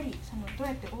言ったり、そのどう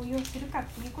やって応用するか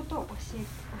ということを教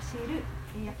える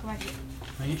役割で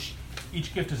す。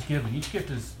Each gift is given. Each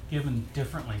gift is given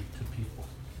differently to people.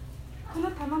 この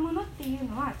賜物っていう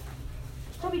のは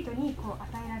人々にこう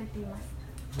与えられています。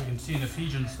We can see in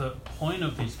Ephesians the point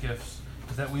of these gifts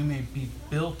is that we may be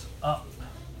built up.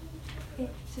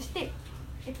 そして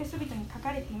エペソビトに書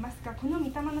かれていますが、この御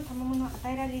霊の賜物を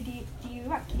与えられる理由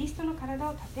はキリストの体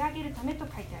を立て上げるためと書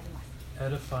いてあります。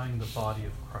Edifying the body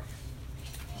of Christ.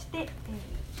 そして、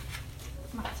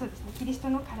そうですね、キリスト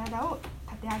の体を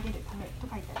立て上げるためと書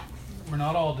いてあります。We're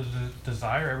not all to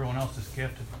desire everyone else's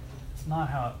gift. It's not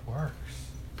how it works.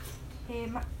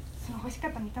 その欲しか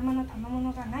った御霊の賜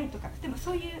物がないとか、でも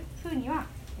そういうふうには、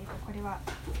これは、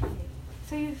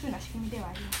そういうふうな仕組みでは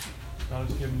ありません。God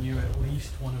has given you at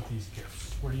least one of these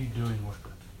gifts. What are you doing with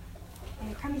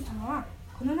it? 神様は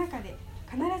この中で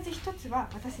必ず一つは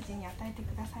私たちに与えて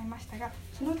くださいましたが、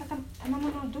その賜物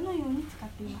をどのように使っ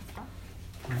ていますか？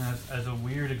 And as a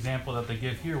weird example that they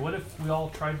give here, what if we all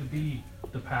tried to be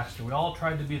the pastor? We all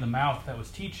tried to be the mouth that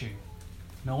was teaching.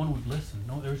 No one would listen.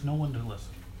 There's no one to listen.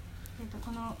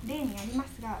 この例にありま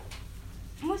すが、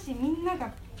もしみんな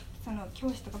がその教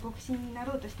師とか牧師にな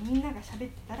ろうとしてみんなが喋って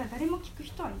たら誰も聞く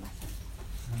人はいません。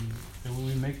And will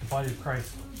we make the body of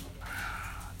Christ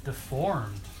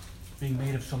deformed, being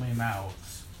made of so many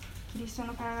mouths? キリスト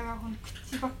の体が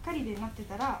口ばっかりでなって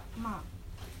たら、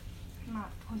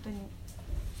本当に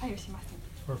作用しません。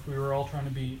Or if we were all trying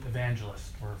to be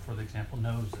evangelists, or for the example,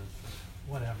 noses,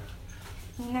 whatever.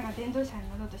 みんなが伝道者に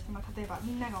なろうとして、例えば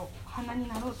みんながお花に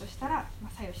なろうとしたら、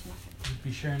作用しません。We'd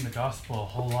be sharing the gospel a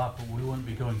whole lot, but we wouldn't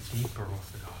be going deeper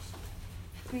with the gospel.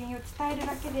 福音を伝える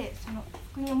だけで、その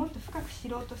福音をもっと深く知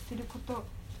ろうとすることを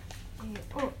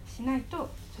しないと、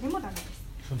それもダメです。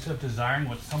So instead of desiring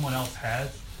what someone else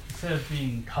has, instead of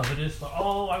being covetous, like,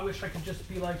 oh, I wish I could just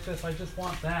be like this, I just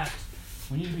want that,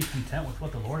 we need to be content with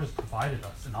what the Lord has provided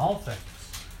us in all things.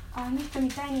 あの人み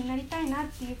たいになりたいなっ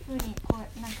ていうふうに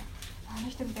あの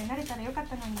人みたいになれたらよかっ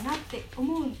たのになって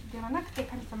思うんではなくて、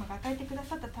神様が与えてくだ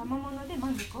さった賜物で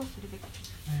満足をするべきで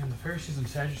す。And the Pharisees and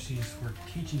Sadducees were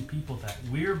teaching people that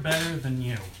we're better than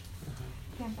you.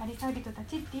 パリサイ人た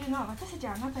ちっていうのは私たち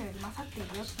はあなたより勝ってい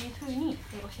るよっていうふうに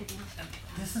教えていました。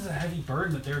This is a heavy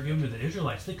burden that they were giving to the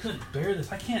Israelites. They couldn't bear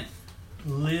this. I can't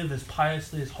live as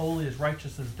piously, as holy, as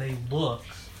righteous as they look.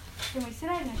 でもイス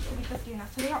ラエルの人々っていうのは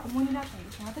それが重荷だったん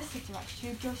ですね。私たちは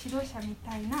宗教指導者み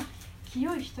たいな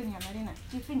清い人にはなれない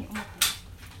というふうに思っています。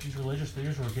These religious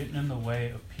leaders were getting in the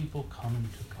way of people coming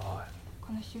to God.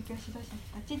 この宗教指導者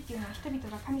たちっていうのは人々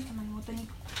が神様にもとに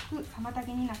行く妨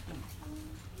げになっています。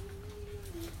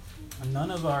And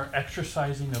none of our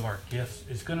exercising of our gifts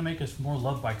is going to make us more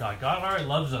loved by God. God already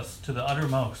loves us to the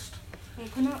uttermost.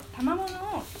 この賜物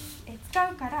を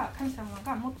使うから神様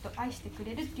がもっと愛してく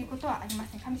れるっていうことはありま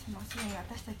せん。神様はすでに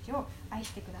私たちを愛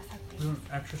してくださっています。We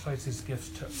don't exercise these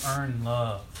gifts to earn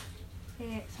love. そ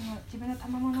の自分の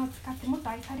賜物を使ってもっと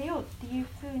愛されようっていう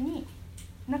ふうに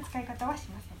な使い方はし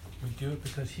ません。We do it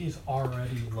because He's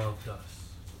already loved us.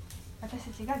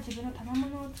 私たちが自分の賜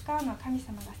物を使うのは神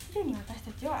様がすでに私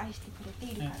たちを愛してくれて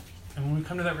いるからです。And when we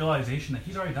come to that realization that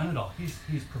He's already done it all, He's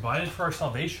provided for our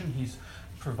salvation, He's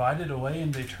provided a way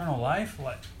into eternal life,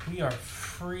 we are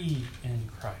free in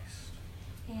Christ.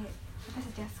 私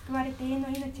たちは救われて永遠の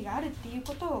命があるっていう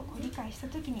ことを理解した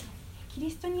ときに、キリ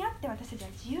ストにあって私たちは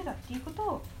自由だっていうこと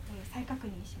を再確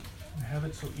認します。I have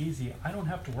it so easy. I don't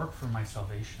have to work for my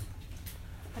salvation.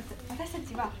 私た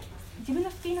ちは自分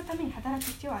の救いのために働く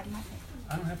必要はありません。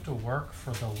I don't have to work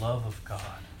for the love of God.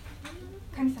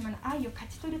 神様の愛を勝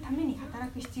ち取るために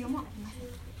働く必要もあります。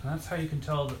 And that's how you can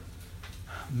tell that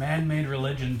man-made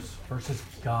religions versus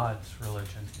God's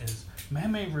religion is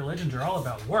man-made religions are all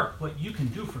about work, what you can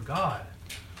do for God.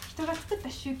 人が作った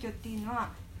宗教っていうのは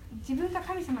自分が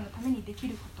神様のためにでき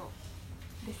ること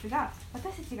ですが、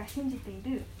私たちが信じてい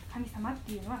る神様っ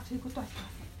ていうのはそういうことはしま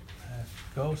せん。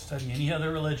 Go study any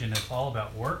other religion. It's all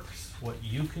about works, what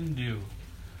you can do.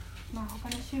 まあ他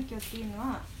の宗教っていうの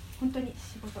は本当に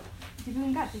仕事、自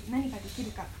分が何ができ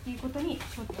るかっていうことに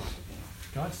焦点を当てて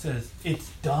います。 God says,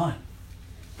 it's done.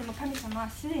 でも神様は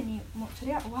すでにもうそ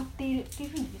れは終わっているっていう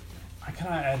ふうに言っています。 I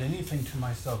cannot add anything to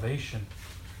my salvation.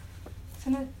 そ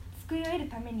の救いを得る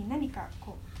ために何か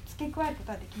こう付け加えるこ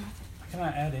とはできません。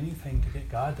 I cannot add anything to get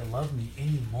God to love me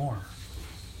anymore.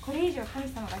 これ以上神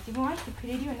様が自分を愛してく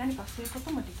れるように何かするこ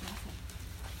ともできません。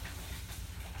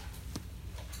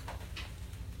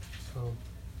 So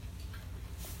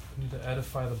we need to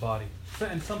edify the body.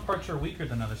 And some parts are weaker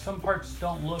than others. Some parts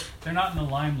don't look, they're not in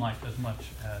the limelight as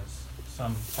much as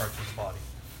some parts of the body.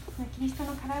 キリスト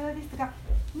の体ですが、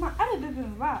ある部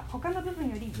分は他の部分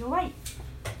より弱い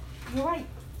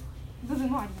部分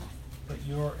もあります。 But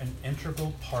you're an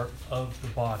integral part of the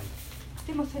body.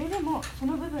 でもそれでもそ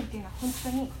の部分っていうのは本当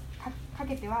にか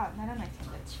けてはならない存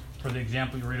在。 For the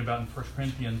example you read about in 1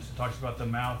 Corinthians, it talks about the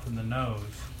mouth and the nose.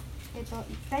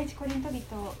 第一コリント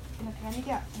人の手紙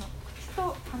ではその口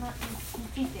と鼻に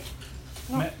ついて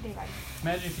の例があり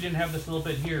ます。 Imagine if you didn't have this little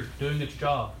bit here doing its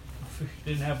job. If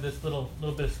you didn't have this little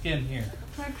bit of skin here.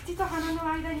 その口と鼻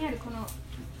の間にあるそ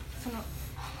の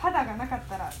肌がなかっ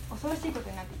たら恐ろしいこと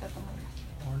になっていたと思います。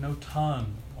 Or no tongue,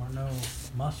 or no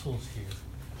muscles here.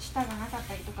 舌がなかっ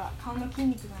たりとか顔の筋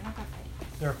肉がなかったり。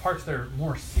 There are parts that are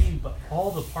more seen, but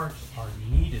all the parts are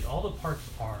needed. All the parts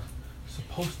are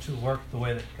supposed to work the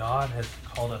way that God has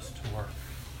called us to work.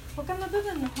 他の部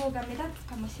分の方が目立つ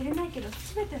かもしれないけど、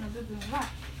すべての部分は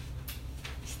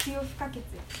必要不可欠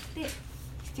です。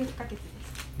 We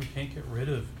can't get rid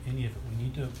of any of it. We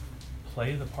need to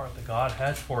play the part that God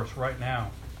has for us right now.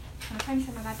 神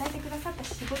様が与えてくださった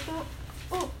仕事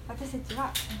を私たち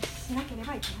はしなけれ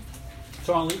ばいけません。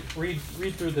 So I'll read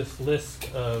through this list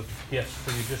of gifts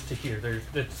for you just to hear.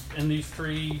 It's in these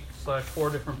 3/4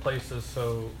 different places,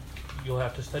 so you'll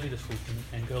have to study this week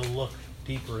and go look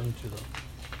deeper into them.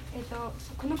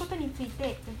 このことについ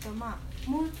て、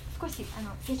もう少し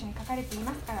聖書に書かれてい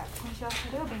ますから、今週は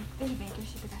それをぜひ勉強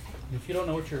してください。 If you don't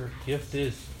know what your gift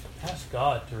is, ask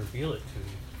God to reveal it to you.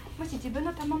 もし自分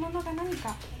の賜物が何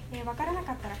かわからな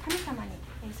かったら、神様に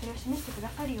それを示してくだ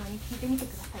さるように聞いてみて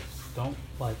ください。 Don't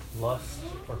lust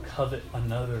or covet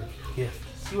another gift.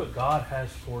 See what God has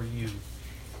for you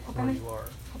where you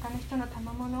are. 他の人の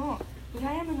賜物を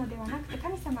羨むのではなくて、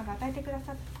神様が与えてくだ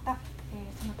さった、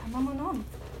その賜物に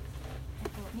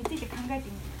ついて考えて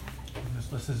みてください。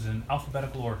 This list is in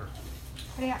alphabetical order.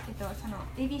 これは、その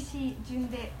ABC 順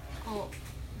でこう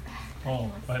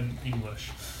Oh, in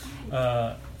English.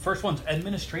 First one's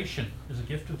administration is a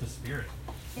gift of the Spirit.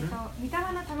 御霊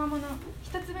の賜物、一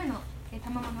つ目の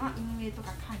賜物は運営と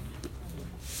か管理。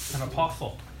 An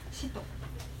apostle. 使徒。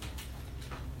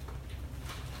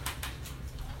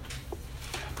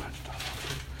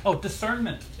 Oh,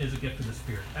 discernment is a gift of the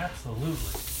Spirit.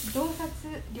 Absolutely. 洞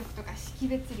察力とか識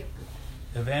別力。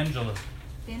 Evangelism.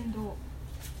 伝道。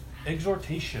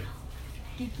 Exhortation.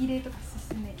 激励とか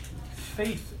勧め。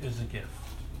 Faith is a gift.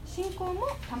 信仰も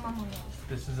賜物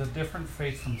です。 This is a different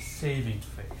faith from saving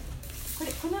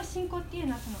faith. この信仰っていう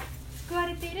のは救わ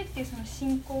れているっていうその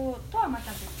信仰とはま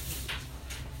た別です。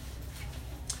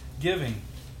 Giving.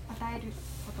 与える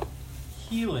こと。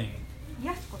 Healing.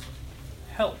 癒すこと。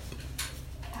 Help.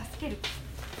 助ける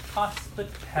こ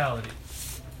Hospitality. と。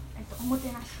おもて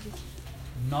なしです。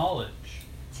 Knowledge.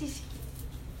 知識。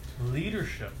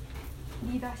 Leadership.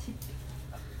 リーダーシップ。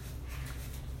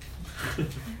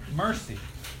 Mercy.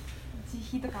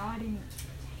 慈悲とか憐れみ。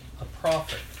 A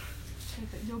prophet. それ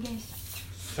と預言者。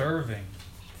 Serving.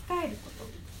 伝えること。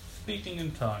 Speaking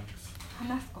in tongues.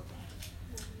 話すこと。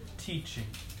 Teaching.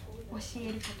 教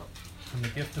えること。 And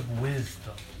the gift of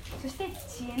wisdom. そして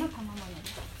知恵の賜物で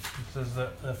す。 This is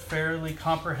a fairly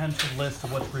comprehensive list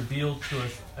of what's revealed to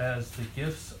us as the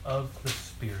gifts of the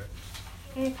Spirit.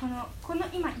 この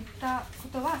今言ったこ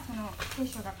とはその聖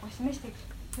書が示して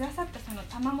くださったその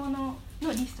賜物の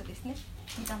リストですね。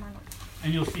御霊の。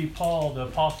 And you'll see Paul, the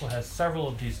apostle, has several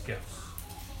of these gifts.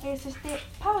 そして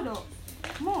パウロ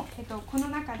も、この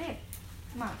中で、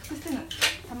複数の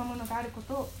賜物があるこ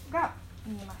とが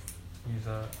見えます。 He's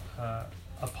an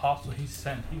apostle. He's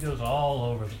sent. He goes all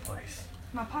over the place.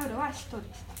 パウロは使徒で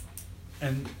した。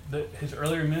 And his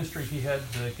earlier ministry, he had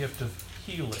the gift of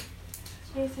healing.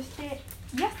 そして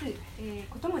癒す、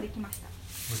こともできました。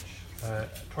which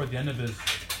toward the end of his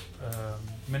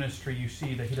ministry, you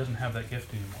see that he doesn't have that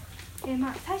gift anymore.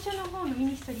 最初の方のミ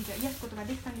ニストリーでは癒すことが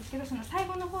できたんですけど、その最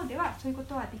後の方ではそういうこ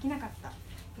とはできなかった、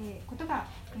ことが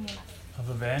見えます。Of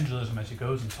evangelism as he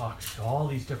goes and talks to all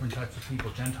these different types of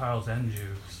people, Gentiles and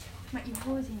Jews. 違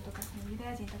法人とかそのユダ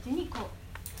ヤ人たちにこ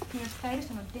う国を伝える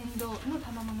その伝道の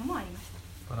賜物もありまし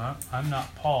た。But I'm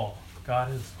not Paul. God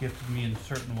has gifted me in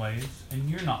certain ways, and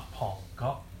you're not Paul.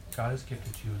 God has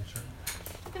gifted you in certain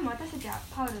ways. でも私たちは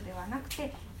パウロではなく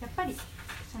て、やっぱり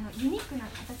そのユニークな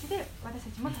形で私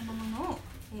たちも賜物を、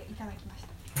いただきまし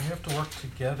た。We have to work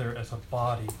together as a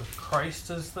body with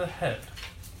Christ as the head.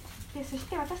 でそし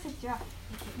て私たちは、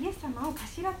イエス様を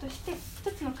頭として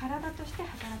一つの体として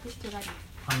働く必要があります。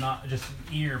I'm not just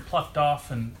an ear plucked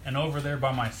off and over there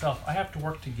by myself. I have to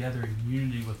work together in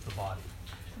unity with the body.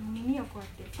 その耳をこうやっ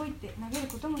てポイって投げる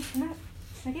こと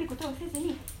をせずに、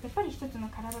やっぱり一つの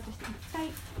体として一体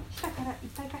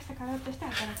化した体として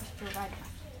働く必要がありま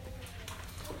す。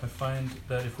I find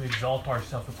that if we exalt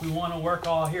ourselves, if we want to work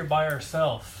all here by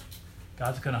ourselves,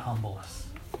 God's going to humble us.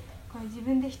 これ自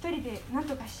分で一人で何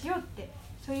とかしようって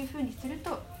そういうふうにする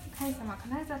と、神様は必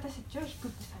ず私たちを低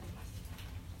くされま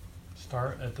す。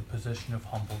Start at the position of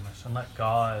humbleness and let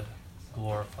God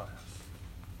glorify us.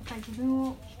 やっぱり自分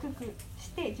を低くし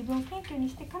て自分を謙虚に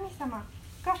して神様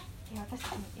が私た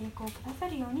ちに栄光をくださ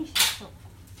るようにしましょう。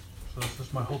So this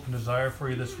is my hope and desire for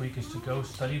you this week is to go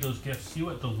study those gifts, see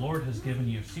what the Lord has given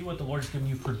you, see what the Lord has given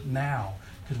you for now,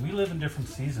 because we live in different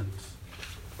seasons.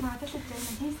 私たちは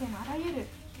今人生のあらゆる、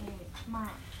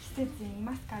季節にい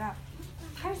ますから、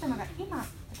神様が今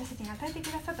私たちに与えてく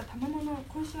ださった賜物を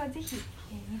今週はぜひ、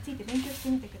について勉強して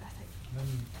みてください。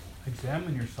Then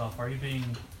examine yourself. Are you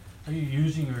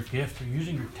using your gift or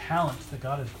using your talents that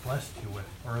God has blessed you with,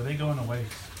 or are they going to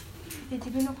waste? で自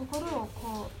分の心を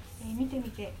こう、見てみ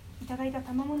ていただいた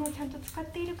賜物をちゃんと使っ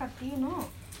ているかっていうのを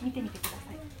見てみてくださ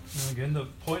い。And again, the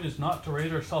point is not to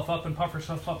raise ourselves up and puff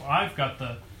ourselves up. I've got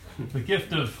the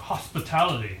gift of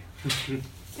hospitality.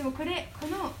 でもこ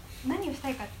の何をした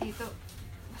いかっていうと、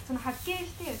その発見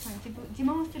してその自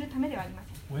慢をするためではありま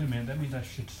せん。Wait a minute, that means I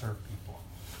should serve people.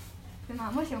 で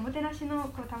もしおもてなしの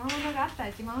賜物があったら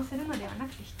自慢をするのではな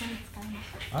くて人に使いまし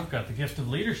ょう。I've got the gift of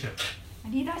leadership.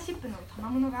 リーダーシップの賜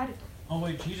物があると。Oh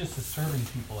wait, Jesus is serving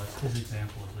people as his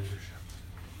example of leadership.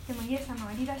 でもイエス様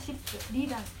はリーダーシップ、リー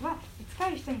ダーは使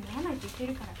える人にならないと言ってい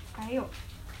るから使えよう。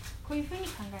こういうふうに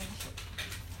考えまし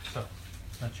ょう。So,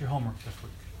 that's your homework this week.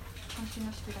 今週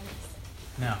の宿題です。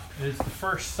Now, it is the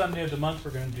first Sunday of the month.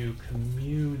 We're going to do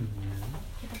communion.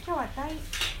 今日は1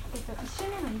週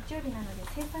目の日曜日なので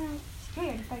聖餐式を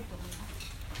やりたいと思いま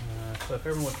す。So if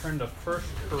everyone would turn to 1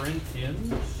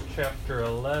 Corinthians chapter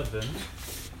 11.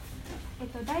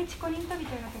 第一コリント人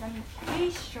への手紙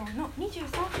11章の23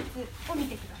節を見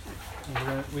てくださ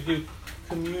い。We do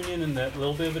communion in that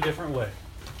little bit of a different way.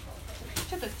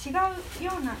 ちょっと違う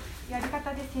ようなやり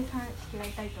方で聖餐式をや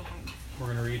りたいと思います。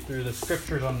We're going to read through the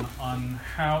scriptures on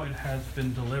how it has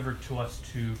been delivered to us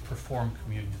to perform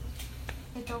communion.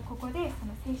 ここでそ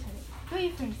の聖書でどうい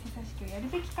うふうに聖餐式をやる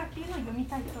べきかっていうのを読み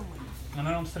たいと思います。And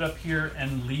I don't sit up here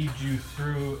and lead you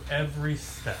through every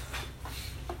step.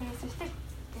 そして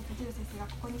ジル先生が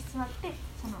ここに座って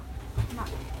その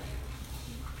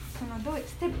どういう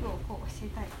ステップをこう教え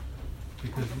たい。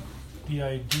Because the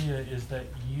idea is that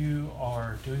you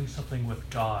are doing something with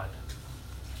God.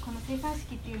 この聖餐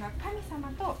式っていうのは神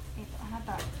様と、あな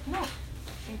たの、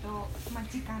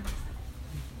時間です。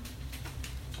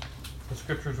The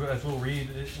scriptures, as we'll read,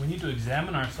 we need to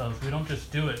examine ourselves. We don't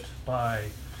just do it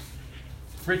by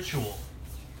ritual.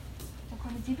 こ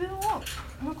の自分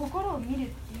の心を見る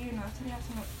っていうのはそれは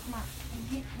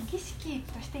儀式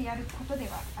としてやることで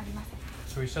はありません。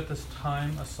So we set this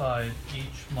time aside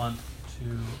each month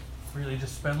to really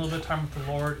just spend a little bit of time with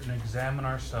the Lord and examine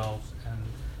ourselves and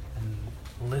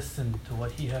listen to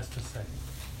what He has to say.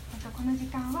 この時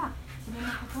間は自分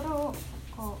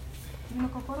の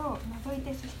心を覗い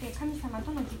て、そして神様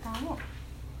との時間を、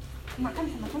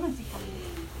神様との時間で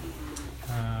す。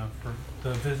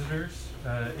For the visitors,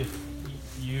 if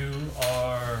you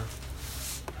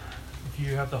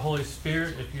have the Holy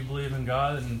Spirit, if you believe in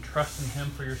God and trust in Him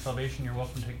for your salvation, you're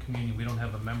welcome to take communion. We don't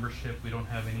have a membership. We don't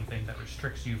have anything that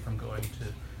restricts you from going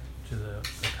to the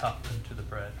cup and to the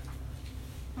bread.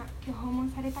 今日訪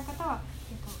問された方は、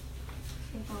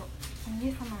イ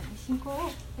エス様に信仰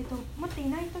を、持ってい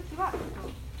ないときは、こ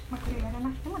れをやらな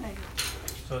くても大丈夫です。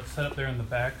So it's set up there in the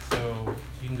back, so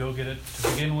you can go get it to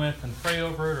begin with and pray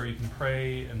over it, or you can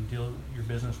pray and deal your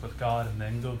business with God and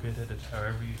then go get it. It's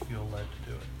however you feel led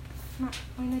to do it.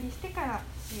 お祈りしてから、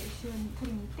後ろに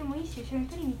取りに行ってもいいし、後ろに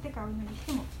取りに行ってからお祈りし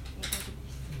ても、大丈夫で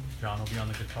す。John will be on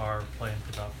the guitar playing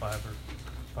for about 5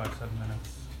 or 7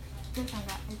 minutes. ジョーさん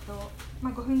が、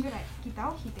5分ぐらいギター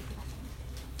を弾いてください。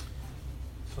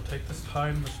So take this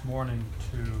time this morning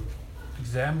to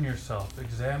examine yourself,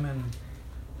 examine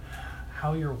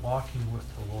how you're walking with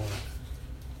the Lord.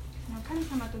 神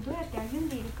様とどうやって歩ん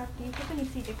でいるかっていうことに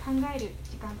ついて考える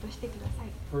時間としてください。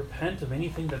Repent of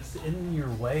anything that's in your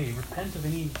way. Repent of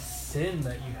any sin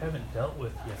that you haven't dealt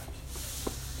with yet.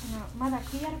 まだ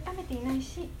悔い改めていない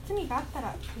し、罪があった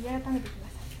ら悔い改めてくだ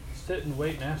さい。Sit and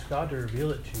wait and ask God to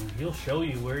reveal it to you. He'll show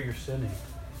you where you're sinning.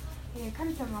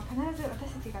 神様は必ず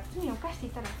私たちが罪を犯してい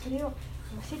たらそれを教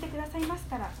えてくださいます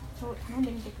から、そう頼ん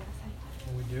でみてください。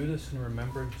And we do this in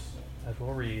remembrance, as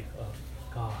we'll read, of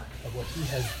God, of what He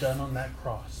has done on that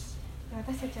cross.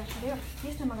 私たちはそれをイ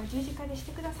エス様が十字架でし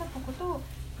てくださったことを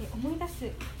思い出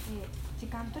す時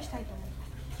間としたいと思いま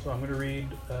す。So I'm going to read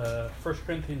 1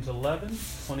 Corinthians 11,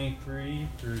 23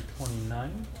 through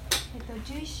 29.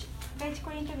 第一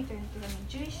コリント人への手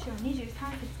紙11章23節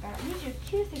から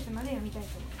29節まで読みたい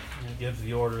と思います。And it gives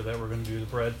the order that we're going to do the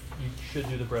bread. You should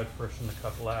do the bread first and the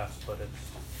cup last, but it's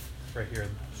right here in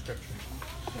the scripture.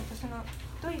 その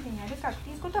どういうふうにやるかって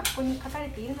いうことはここに書かれ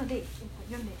ているので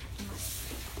読んでいきま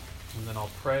す。And then I'll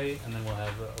pray, and then we'll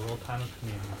have a little time of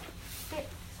communion. で、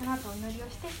その後お祈りを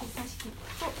して優しきと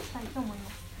したいと思いま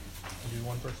す。Do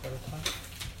one verse at a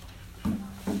time.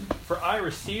 For I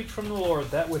received from the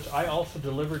Lord that which I also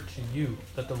delivered to you,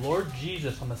 that the Lord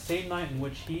Jesus, on the same night in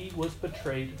which he was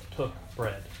betrayed, took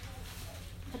bread.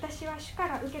 私は主か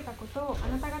ら受けたことをあ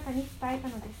なた方に伝えた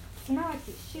のです。すなわ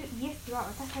ち、主イエスは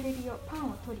渡されるよパン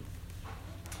を取り。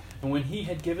And when he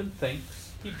had given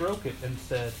thanks, he broke it and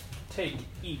said, Take,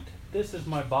 eat. This is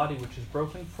my body which is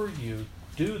broken for you.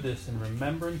 Do this in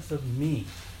remembrance of me.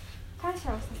 感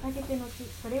謝を捧げて後、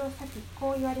それを裂き、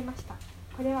こう言われました。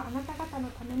これはあなた方の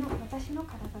ための私の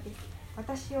体です。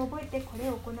私を覚えてこれ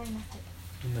を行いなさい。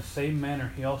In the same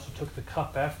manner, he also took the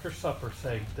cup after supper,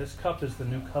 saying, This cup is the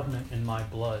new covenant in my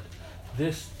blood.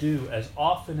 This do as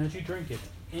often as you drink it,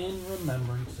 in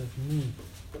remembrance of me.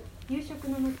 夕食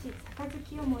の後、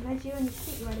杯をも同じように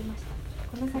して言われまし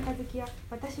た。この杯は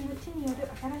私の血による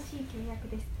新しい契約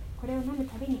です。これを飲む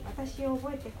たびに私を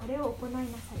覚えてこれを行いなさ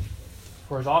い。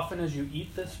For as often as you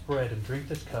eat this bread and drink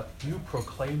this cup, you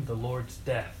proclaim the Lord's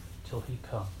death till he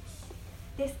comes.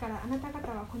 ですからあなた方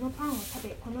はこのパンを食べ、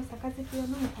この杯を飲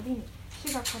むたびに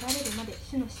主が来られるまで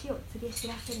主の死を告げ知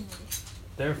らせるのです。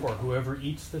Therefore, whoever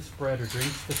eats this bread or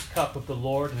drinks this cup of the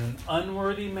Lord in an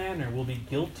unworthy manner will be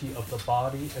guilty of the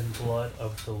body and blood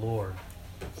of the Lord.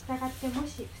 従っても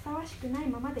しふさわしくない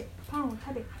ままでパンを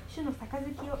食べ、主の杯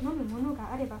を飲むもの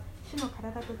があれば、主の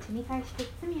体と血に対して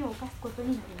罪を犯すことに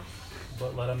なります。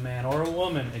But let a man or a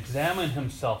woman examine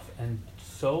himself, and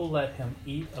so let him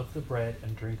eat of the bread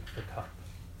and drink of the cup.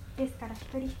 ですから一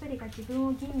人一人が自分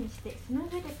を吟味して、その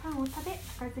上でパンを食べ、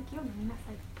杯を飲みな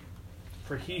さい。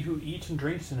For he who eats and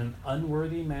drinks in an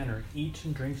unworthy manner eats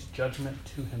and drinks judgment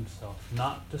to himself,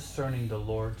 not discerning the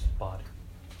Lord's body.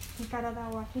 身体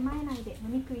をわきまえないで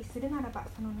飲み食いするならば、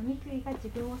その飲み食いが自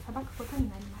分を裁くことに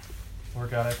なります。Lord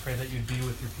God, I pray that you'd be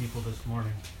with your people this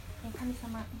morning. 神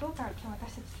様、どうか今日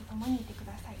私たちと共にいてく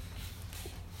ださい。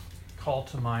Call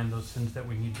to mind those sins that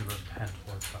we need to repent,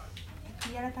 Lord God.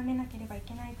 悔い改めなければい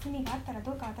けない罪があったら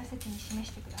どうか私たちに示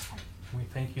してください。We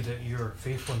thank you that you are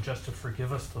faithful and just to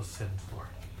forgive us those sins, Lord.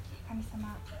 神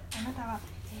様、あなたは、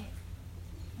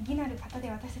義なる方で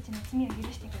私たちの罪を許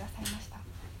してくださいました。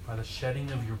By the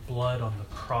shedding of your blood on the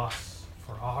cross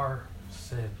for our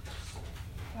sins.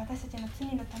 私たちの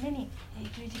罪のために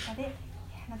十字架で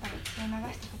あなたの血を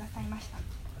流してくださいました。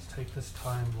Let's take this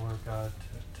time, Lord God,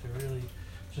 to really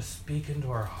just speak into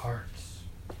our hearts.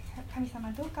 神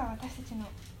様、どうか私たちの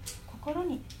心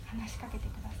に話しかけて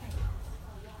ください。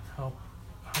Help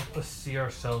us see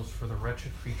ourselves for the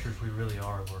wretched creatures we really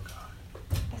are, Lord God.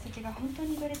 私たちが本当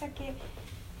にどれだけ、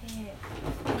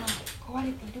壊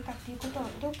れているかということを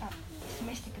どうか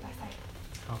示してください。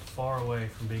How far away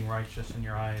from being righteous in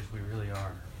your eyes we really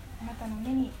are. あなたの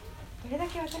目にどれだ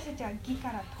け私たちは義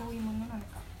から遠いものなの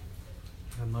か。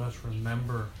And let us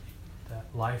remember that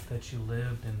life that you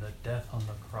lived and the death on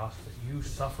the cross that you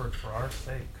suffered for our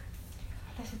sake.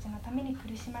 私たちのために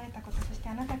苦しまれたこと、そして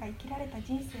あなたが生きられた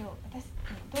人生を私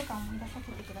たちにどうか思い出さ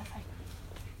せてください。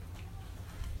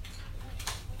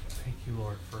Thank you,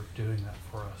 Lord, for doing that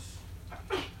for us.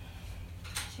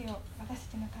 主よ、私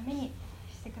たちのために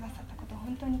してくださったことを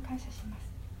本当に感謝します。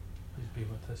Please be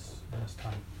with us in this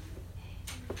time.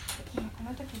 今こ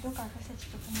の時どうか私たち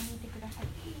と共にいてください。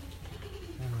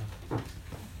Amen.